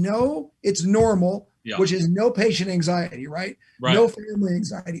either they know it's normal, which is no patient anxiety, right? No family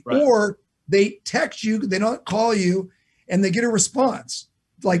anxiety, or they text you, they don't call you, and they get a response.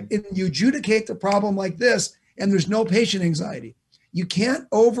 Like you adjudicate the problem like this, and there's no patient anxiety. You can't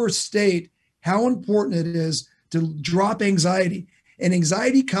overstate how important it is to drop anxiety. And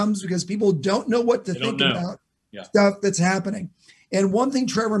anxiety comes because people don't know what to think about stuff that's happening. And one thing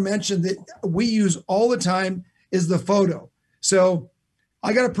Trevor mentioned that we use all the time is the photo. So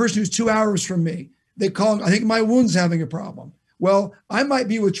I got a person who's 2 hours from me. They call, I think my wound's having a problem. Well, I might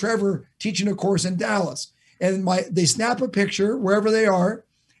be with Trevor teaching a course in Dallas, and they snap a picture wherever they are,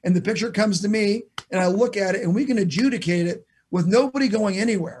 and the picture comes to me, and I look at it, and we can adjudicate it with nobody going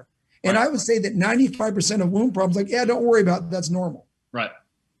anywhere. And I would say that 95% of wound problems, don't worry about it, that's normal. Right,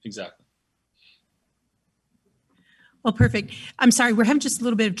 exactly. Well, perfect. I'm sorry, we're having just a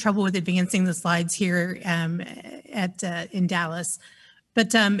little bit of trouble with advancing the slides here in Dallas,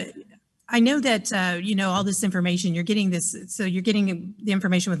 but I know that all this information you're getting so you're getting the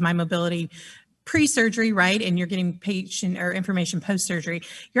information with My Mobility pre-surgery, right? And you're getting patient or information post-surgery.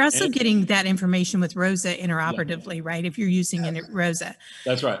 You're also getting that information with ROSA intraoperatively, right? If you're using ROSA.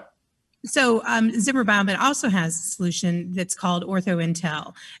 That's right. So Zimmer Biomet also has a solution that's called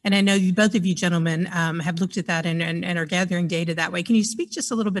OrthoIntel. And I know both of you gentlemen have looked at that and are gathering data that way. Can you speak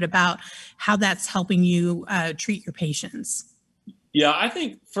just a little bit about how that's helping you treat your patients? Yeah, I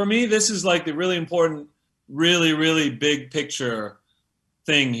think for me, this is like the really important, really, really big picture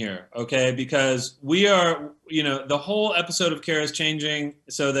thing here, okay? Because we are, the whole episode of care is changing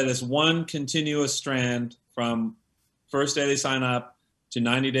so that it's one continuous strand from first day they sign up to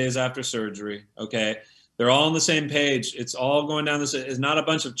 90 days after surgery, okay? They're all on the same page. It's all going down this. It's not a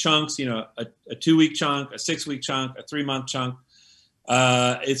bunch of chunks, a 2-week chunk, a 6-week chunk, a 3-month chunk.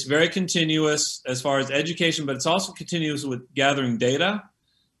 It's very continuous as far as education, but it's also continuous with gathering data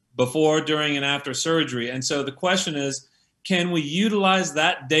before, during, and after surgery. And so the question is, can we utilize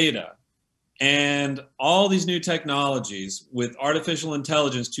that data and all these new technologies with artificial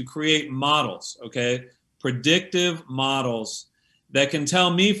intelligence to create models, okay, predictive models that can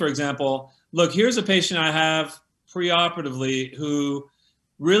tell me, for example, look, here's a patient I have preoperatively who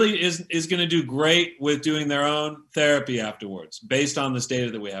really is going to do great with doing their own therapy afterwards based on this data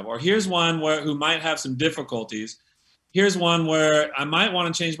that we have. Or here's one who might have some difficulties. Here's one where I might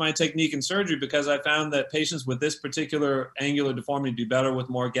want to change my technique in surgery because I found that patients with this particular angular deformity do better with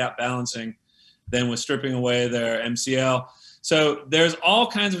more gap balancing than with stripping away their MCL. So there's all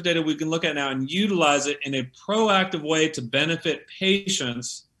kinds of data we can look at now and utilize it in a proactive way to benefit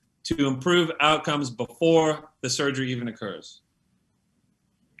patients to improve outcomes before the surgery even occurs.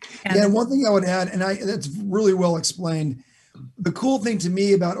 Yeah, and one thing I would add, and that's really well explained. The cool thing to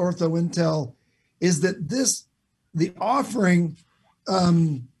me about OrthoIntel is that the offering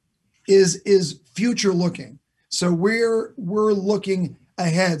is future looking. So we're looking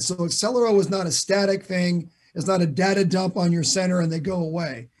ahead. So Accelero is not a static thing. It's not a data dump on your center and they go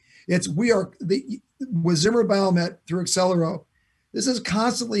away. With Zimmer Biomet through Accelero, this is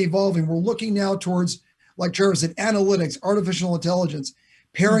constantly evolving. We're looking now towards, like Trevor said, analytics, artificial intelligence,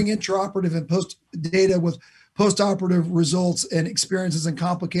 pairing intraoperative and post data with postoperative results and experiences and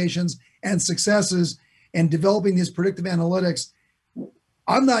complications and successes, and developing these predictive analytics.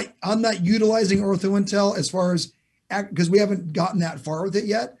 I'm not utilizing OrthoIntel as far as, because we haven't gotten that far with it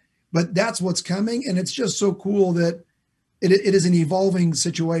yet, but that's what's coming. And it's just so cool that it is an evolving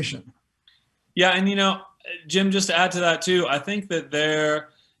situation. Yeah. And, Jim, just to add to that too, I think that there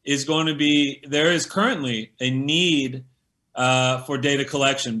is currently a need for data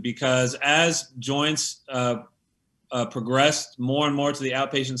collection, because as joints progressed more and more to the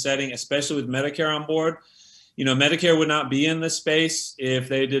outpatient setting, especially with Medicare on board, Medicare would not be in this space if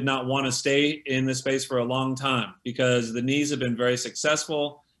they did not want to stay in this space for a long time, because the knees have been very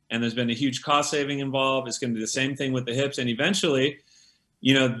successful and there's been a huge cost saving involved. It's going to be the same thing with the hips. And eventually,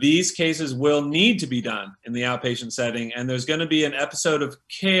 these cases will need to be done in the outpatient setting. And there's going to be an episode of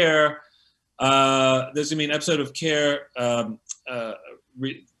care.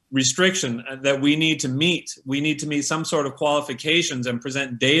 Restriction that we need to meet. We need to meet some sort of qualifications and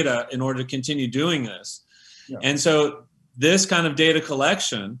present data in order to continue doing this. Yeah. And so this kind of data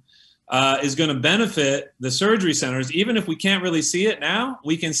collection is going to benefit the surgery centers. Even if we can't really see it now,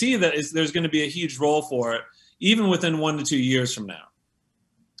 we can see that there's going to be a huge role for it, even within 1 to 2 years from now.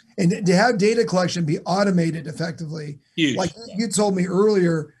 And to have data collection be automated effectively, huge. Like you told me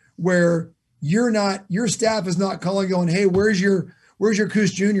earlier, where your staff is not calling going, hey, where's your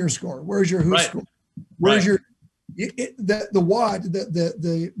Coos Junior score? Where's your WHO score? Where's your the WAD,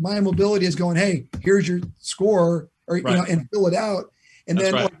 the Maya Mobility is going, hey, here's your score, or and fill it out. And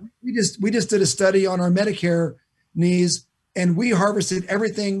then like, we just did a study on our Medicare knees, and we harvested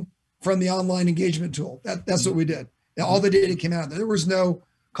everything from the online engagement tool. That's what we did. And all the data came out. There was no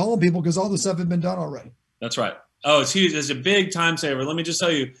calling people because all the stuff had been done already. That's right. Oh, it's huge. It's a big time saver. Let me just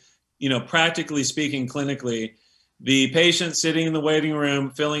tell you, practically speaking, clinically, the patient sitting in the waiting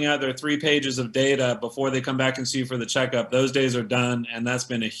room, filling out their 3 pages of data before they come back and see you for the checkup, those days are done. And that's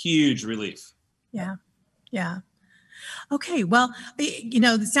been a huge relief. Yeah. Yeah. Okay, well,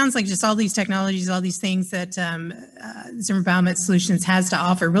 it sounds like just all these technologies, all these things that Zimmer Biomet Solutions has to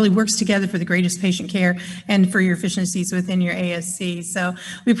offer really works together for the greatest patient care and for your efficiencies within your ASC. So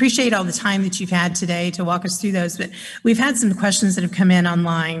we appreciate all the time that you've had today to walk us through those. But we've had some questions that have come in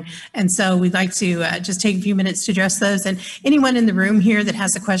online, and so we'd like to just take a few minutes to address those. And anyone in the room here that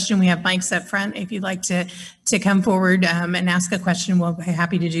has a question, we have mics up front. If you'd like to come forward and ask a question, we'll be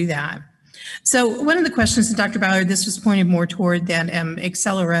happy to do that. So one of the questions, and Dr. Ballard, this was pointed more toward that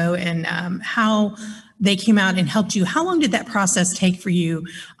Accelero and how they came out and helped you. How long did that process take for you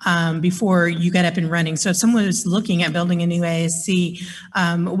before you got up and running? So if someone was looking at building a new ASC,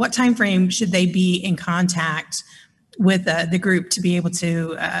 what time frame should they be in contact with the group to be able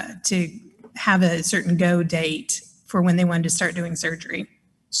to have a certain go date for when they wanted to start doing surgery?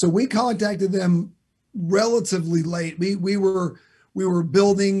 So we contacted them relatively late. We were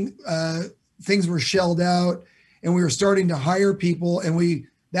building, things were shelled out, and we were starting to hire people, and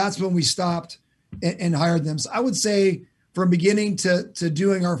that's when we stopped and hired them. So I would say from beginning to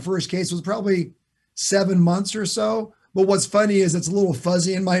doing our first case was probably 7 months or so. But what's funny is it's a little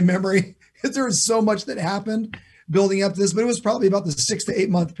fuzzy in my memory because there was so much that happened building up to this, but it was probably about the 6 to 8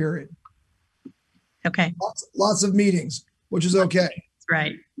 month period. Okay. Lots of meetings, which is okay.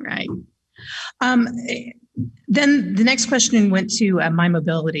 Right. Then the next question went to My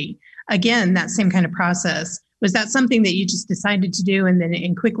Mobility. Again, that same kind of process. Was that something that you just decided to do and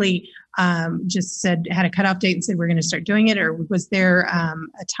then quickly just had a cutoff date and said we're going to start doing it, or was there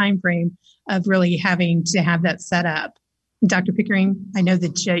a time frame of really having to have that set up? Dr. Pickering, I know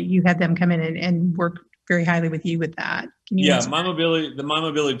that you had them come in and work very highly with you with that. Can you answer My Mobility, the My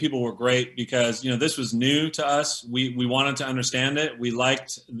Mobility people were great because this was new to us. We wanted to understand it. We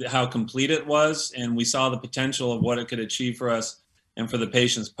liked how complete it was, and we saw the potential of what it could achieve for us and for the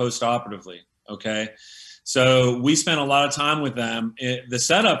patients post-operatively. Okay, so we spent a lot of time with them. The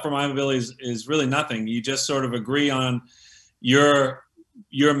setup for My Mobility is really nothing. You just sort of agree on your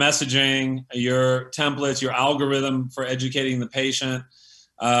messaging, your templates, your algorithm for educating the patient.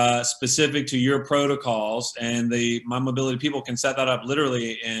 Specific to your protocols, and the My Mobility people can set that up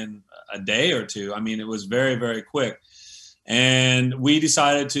literally in a day or two. I mean, it was very, very quick. And we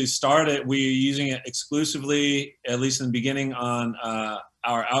decided to start it. We're using it exclusively, at least in the beginning, on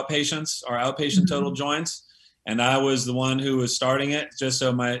our outpatient total joints. and I was the one who was starting it, just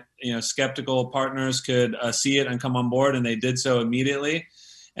so my skeptical partners could see it and come on board, and they did so immediately.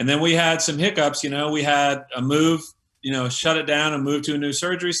 And then we had some hiccups. We had a move, shut it down and move to a new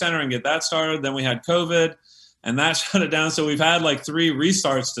surgery center and get that started. Then we had COVID, and that shut it down. So we've had like 3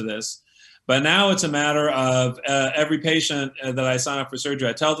 restarts to this. But now it's a matter of every patient that I sign up for surgery,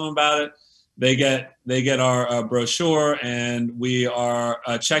 I tell them about it. They get our brochure, and we are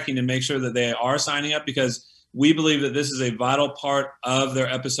checking to make sure that they are signing up, because we believe that this is a vital part of their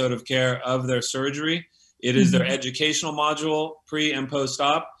episode of care, of their surgery. It is their educational module, pre and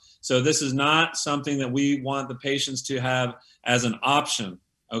post-op. So this is not something that we want the patients to have as an option,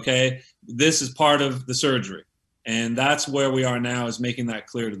 okay? This is part of the surgery. And that's where we are now, is making that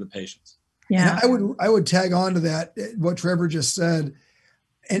clear to the patients. Yeah. And I would tag on to that, what Trevor just said.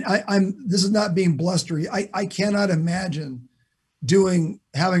 And this is not being blustery. I cannot imagine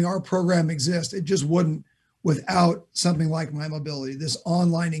having our program exist. It just wouldn't, without something like My Mobility. This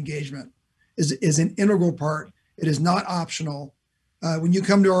online engagement is an integral part. It is not optional. When you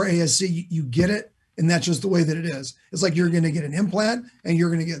come to our ASC, you get it, and that's just the way that it is. It's like you're going to get an implant, and you're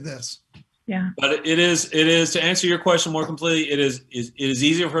going to get this. Yeah. But it is to answer your question more completely. It is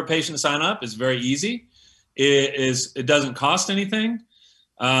easier for a patient to sign up. It's very easy. It doesn't cost anything.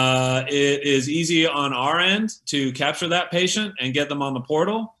 It is easy on our end to capture that patient and get them on the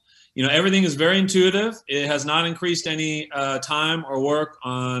portal. Everything is very intuitive. It has not increased any time or work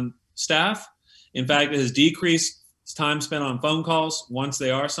on staff. In fact, it has decreased time spent on phone calls once they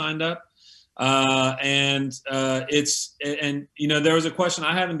are signed up. There was a question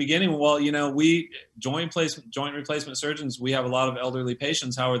I had in the beginning. Well, we joint replacement surgeons, we have a lot of elderly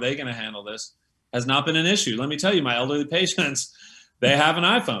patients. How are they going to handle this? Has not been an issue. Let me tell you, my elderly patients, they have an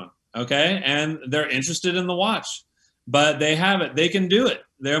iPhone, okay? And they're interested in the watch, but they have it. They can do it.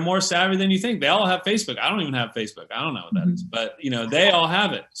 They're more savvy than you think. They all have Facebook. I don't even have Facebook. I don't know what that is, but they all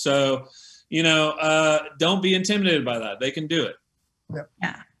have it. So, don't be intimidated by that. They can do it. Yep.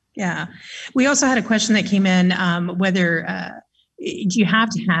 Yeah. We also had a question that came in, whether do you have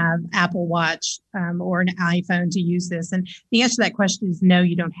to have Apple Watch or an iPhone to use this? And the answer to that question is no,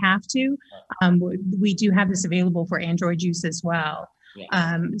 you don't have to. We do have this available for Android use as well.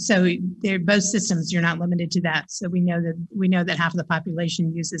 Yeah. So they're both systems. You're not limited to that. So we know that half of the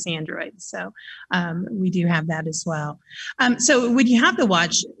population uses Android. So we do have that as well. So when you have the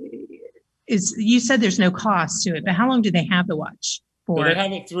watch, you said there's no cost to it, but how long do they have the watch for? So they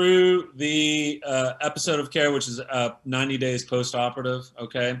have it through the episode of care, which is 90 days post-operative,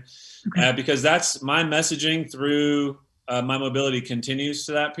 okay? Because that's my messaging through My Mobility continues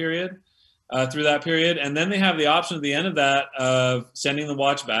to that period, through that period. And then they have the option at the end of that of sending the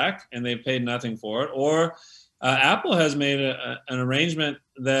watch back, and they've paid nothing for it. Or Apple has made an arrangement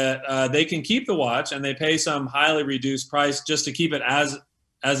that they can keep the watch, and they pay some highly reduced price just to keep it as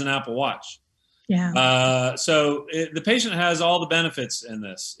an Apple Watch. Yeah. So the patient has all the benefits in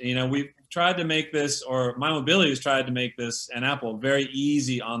this. We've tried to make this, or My Mobility has tried to make this, and Apple, very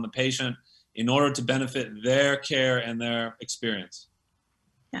easy on the patient in order to benefit their care and their experience.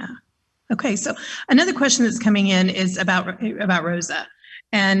 Yeah. Okay. So another question that's coming in is about ROSA.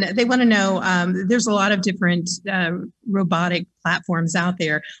 And they want to know, there's a lot of different robotic platforms out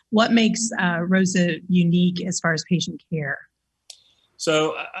there. What makes ROSA unique as far as patient care?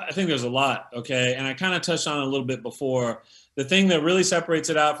 So I think there's a lot, okay? And I kind of touched on it a little bit before. The thing that really separates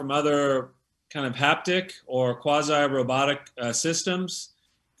it out from other kind of haptic or quasi-robotic systems,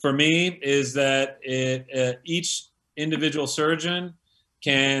 for me, is that each individual surgeon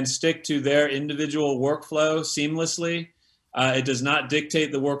can stick to their individual workflow seamlessly. It does not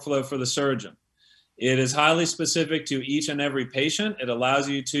dictate the workflow for the surgeon. It is highly specific to each and every patient. It allows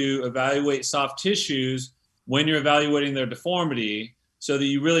you to evaluate soft tissues when you're evaluating their deformity, so that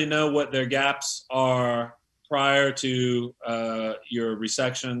you really know what their gaps are prior to your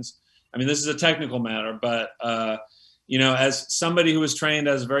resections. I mean, this is a technical matter, but as somebody who was trained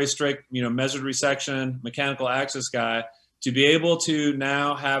as a very strict, measured resection, mechanical access guy, to be able to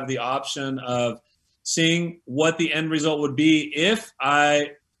now have the option of seeing what the end result would be if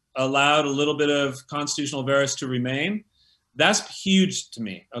I allowed a little bit of constitutional varus to remain, that's huge to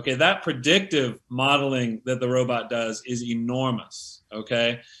me. Okay, that predictive modeling that the robot does is enormous.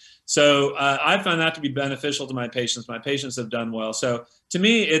 Okay, so I find that to be beneficial to my patients. My patients have done well. So to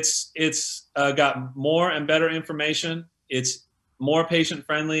me, it's got more and better information. It's more patient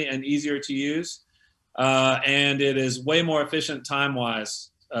friendly and easier to use, and it is way more efficient time-wise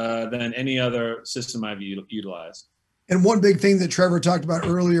than any other system I've utilized. And one big thing that Trevor talked about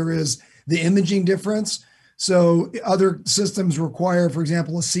earlier is the imaging difference. So other systems require, for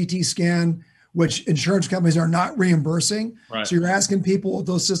example, a CT scan which insurance companies are not reimbursing. Right. So you're asking people with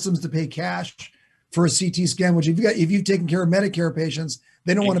those systems to pay cash for a CT scan, which if you've taken care of Medicare patients,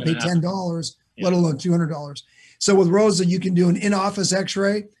 they don't want to pay $10, let alone $200. So with ROSA, you can do an in-office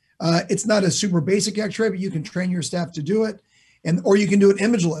x-ray. It's not a super basic x-ray, but you can train your staff to do it. Or you can do it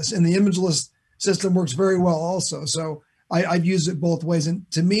imageless, and the imageless system works very well also. So I've used it both ways. And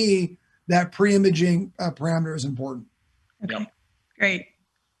to me, that pre-imaging parameter is important. Okay, yep. Great.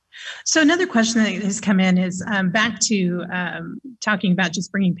 So another question that has come in is back to talking about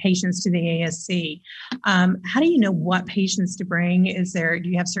just bringing patients to the ASC. How do you know what patients to bring? Do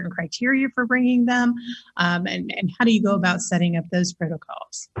you have certain criteria for bringing them? And how do you go about setting up those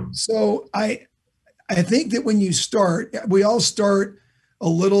protocols? So I think that when you start, we all start a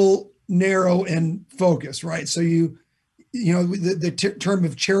little narrow and focused, right? So the term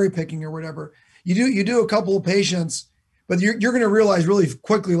of cherry picking or whatever, you do a couple of patients, but you're going to realize really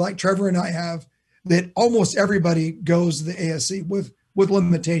quickly, like Trevor and I have, that almost everybody goes to the ASC with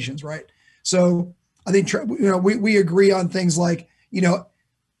limitations, right? So I think we agree on things like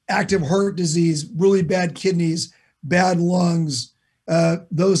active heart disease, really bad kidneys, bad lungs,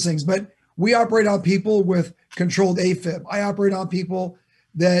 those things. But we operate on people with controlled AFib. I operate on people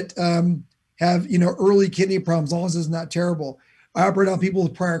that have early kidney problems, as long as it's not terrible. I operate on people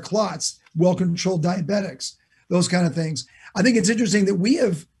with prior clots, well-controlled diabetics, those kind of things. I think it's interesting that we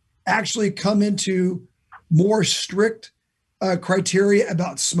have actually come into more strict criteria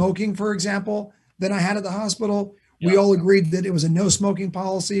about smoking, for example, than I had at the hospital. Yeah. We all agreed that it was a no smoking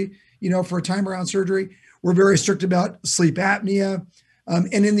policy, for a time around surgery. We're very strict about sleep apnea.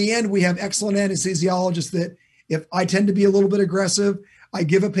 And in the end, we have excellent anesthesiologists that if I tend to be a little bit aggressive, I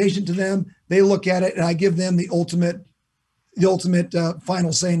give a patient to them, they look at it, and I give them the ultimate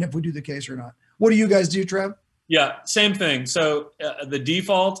final saying if we do the case or not. What do you guys do, Trev? Yeah, same thing. So the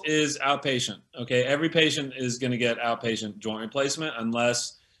default is outpatient. Okay, every patient is going to get outpatient joint replacement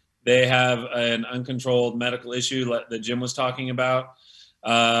unless they have an uncontrolled medical issue that Jim was talking about,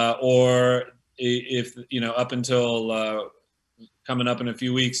 or if up until coming up in a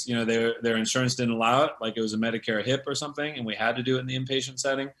few weeks, their insurance didn't allow it, like it was a Medicare hip or something, and we had to do it in the inpatient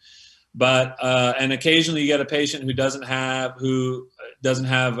setting. But and occasionally you get a patient who doesn't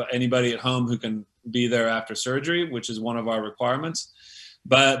have anybody at home who can be there after surgery, which is one of our requirements.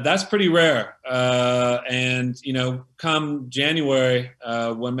 But that's pretty rare. And come January,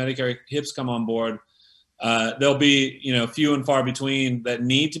 when Medicare hips come on board, there'll be few and far between that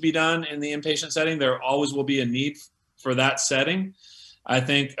need to be done in the inpatient setting. There always will be a need for that setting, I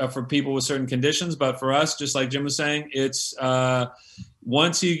think, for people with certain conditions. But for us, just like Jim was saying, it's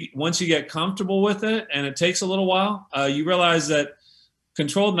once you get comfortable with it, and it takes a little while, you realize that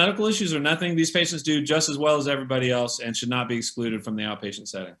controlled medical issues are nothing. These patients do just as well as everybody else and should not be excluded from the outpatient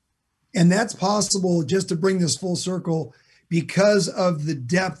setting. And that's possible, just to bring this full circle, because of the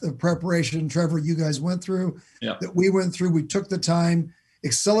depth of preparation, Trevor, you guys went through, that we went through. We took the time.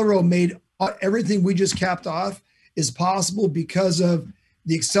 Accelero made everything we just capped off is possible because of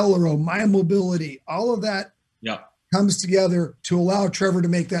the Accelero, my mobility, all of that comes together to allow Trevor to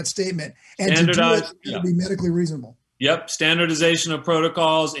make that statement and to do it to be medically reasonable. Yep. Standardization of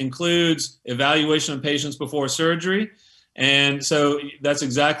protocols includes evaluation of patients before surgery. And so that's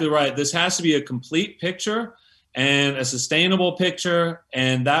exactly right. This has to be a complete picture and a sustainable picture,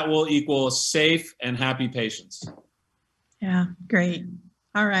 and that will equal safe and happy patients. Yeah, great.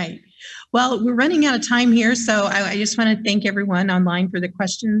 All right. Well, we're running out of time here, so I just want to thank everyone online for the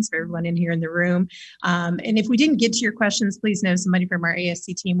questions, for everyone in here in the room. And if we didn't get to your questions, please know somebody from our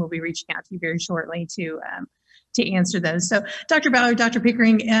ASC team will be reaching out to you very shortly to answer those. So Dr. Ballard, Dr.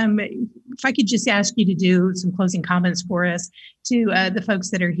 Pickering, if I could just ask you to do some closing comments for us to the folks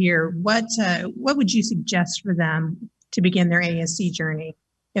that are here, what would you suggest for them to begin their ASC journey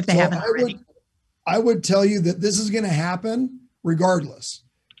if they haven't already? I would tell you that this is going to happen regardless.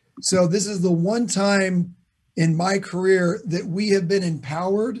 So this is the one time in my career that we have been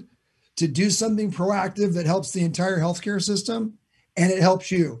empowered to do something proactive that helps the entire healthcare system, and it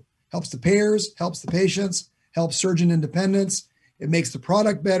helps you, helps the payers, helps the patients, helps surgeon independence. It makes the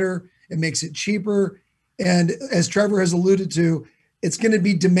product better. It makes it cheaper. And as Trevor has alluded to, it's going to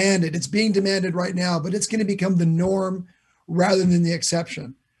be demanded. It's being demanded right now, but it's going to become the norm rather than the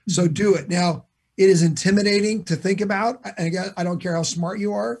exception. So do it. Now, it is intimidating to think about. And again, I don't care how smart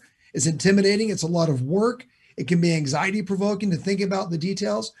you are. It's intimidating. It's a lot of work. It can be anxiety provoking to think about the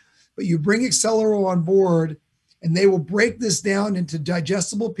details, but you bring Accelero on board and they will break this down into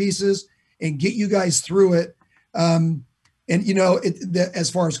digestible pieces and get you guys through it. And as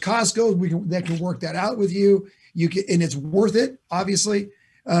far as cost goes, they can work that out with you. You can, and it's worth it. Obviously,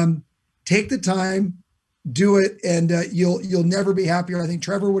 Take the time, do it, and you'll never be happier. I think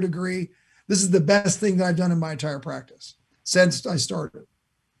Trevor would agree. This is the best thing that I've done in my entire practice since I started.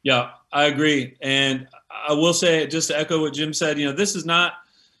 Yeah, I agree. And I will say, just to echo what Jim said, this is not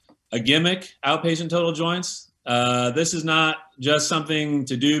a gimmick, outpatient total joints. This is not just something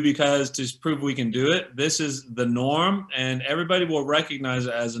to do to prove we can do it. This is the norm, and everybody will recognize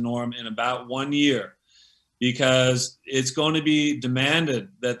it as a norm in about 1 year, because it's going to be demanded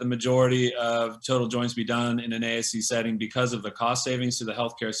that the majority of total joints be done in an ASC setting because of the cost savings to the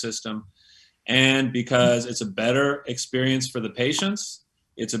healthcare system, and because it's a better experience for the patients.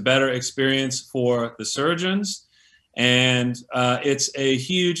 It's a better experience for the surgeons, and it's a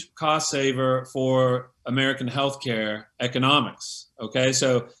huge cost saver for American healthcare economics. Okay,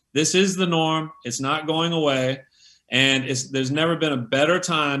 so this is the norm. It's not going away, and there's never been a better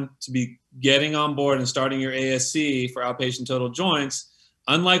time to be getting on board and starting your ASC for outpatient total joints.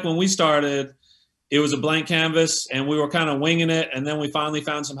 Unlike when we started, it was a blank canvas and we were kind of winging it, and then we finally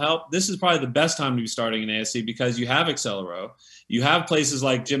found some help. This is probably the best time to be starting an ASC, because you have Accelero. You have places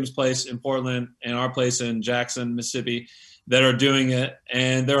like Jim's place in Portland and our place in Jackson, Mississippi, that are doing it.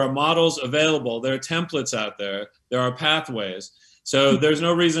 And there are models available. There are templates out there. There are pathways. So there's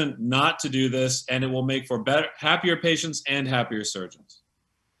no reason not to do this, and it will make for happier patients and happier surgeons.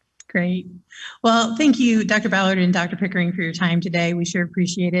 Great. Well, thank you, Dr. Ballard and Dr. Pickering, for your time today. We sure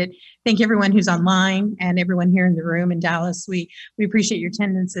appreciate it. Thank everyone who's online and everyone here in the room in Dallas. We appreciate your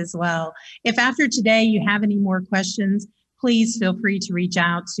attendance as well. If after today you have any more questions, please feel free to reach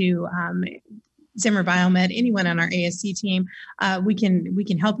out to Zimmer Biomet, anyone on our ASC team. We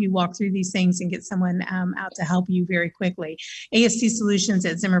can help you walk through these things and get someone out to help you very quickly. ASC Solutions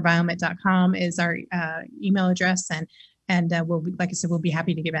at zimmerbiomet.com is our email address, and like I said, we'll be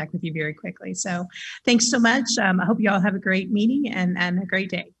happy to get back with you very quickly. So thanks so much. I hope you all have a great meeting and a great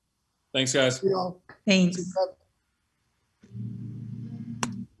day. Thanks, guys. You all. Thanks.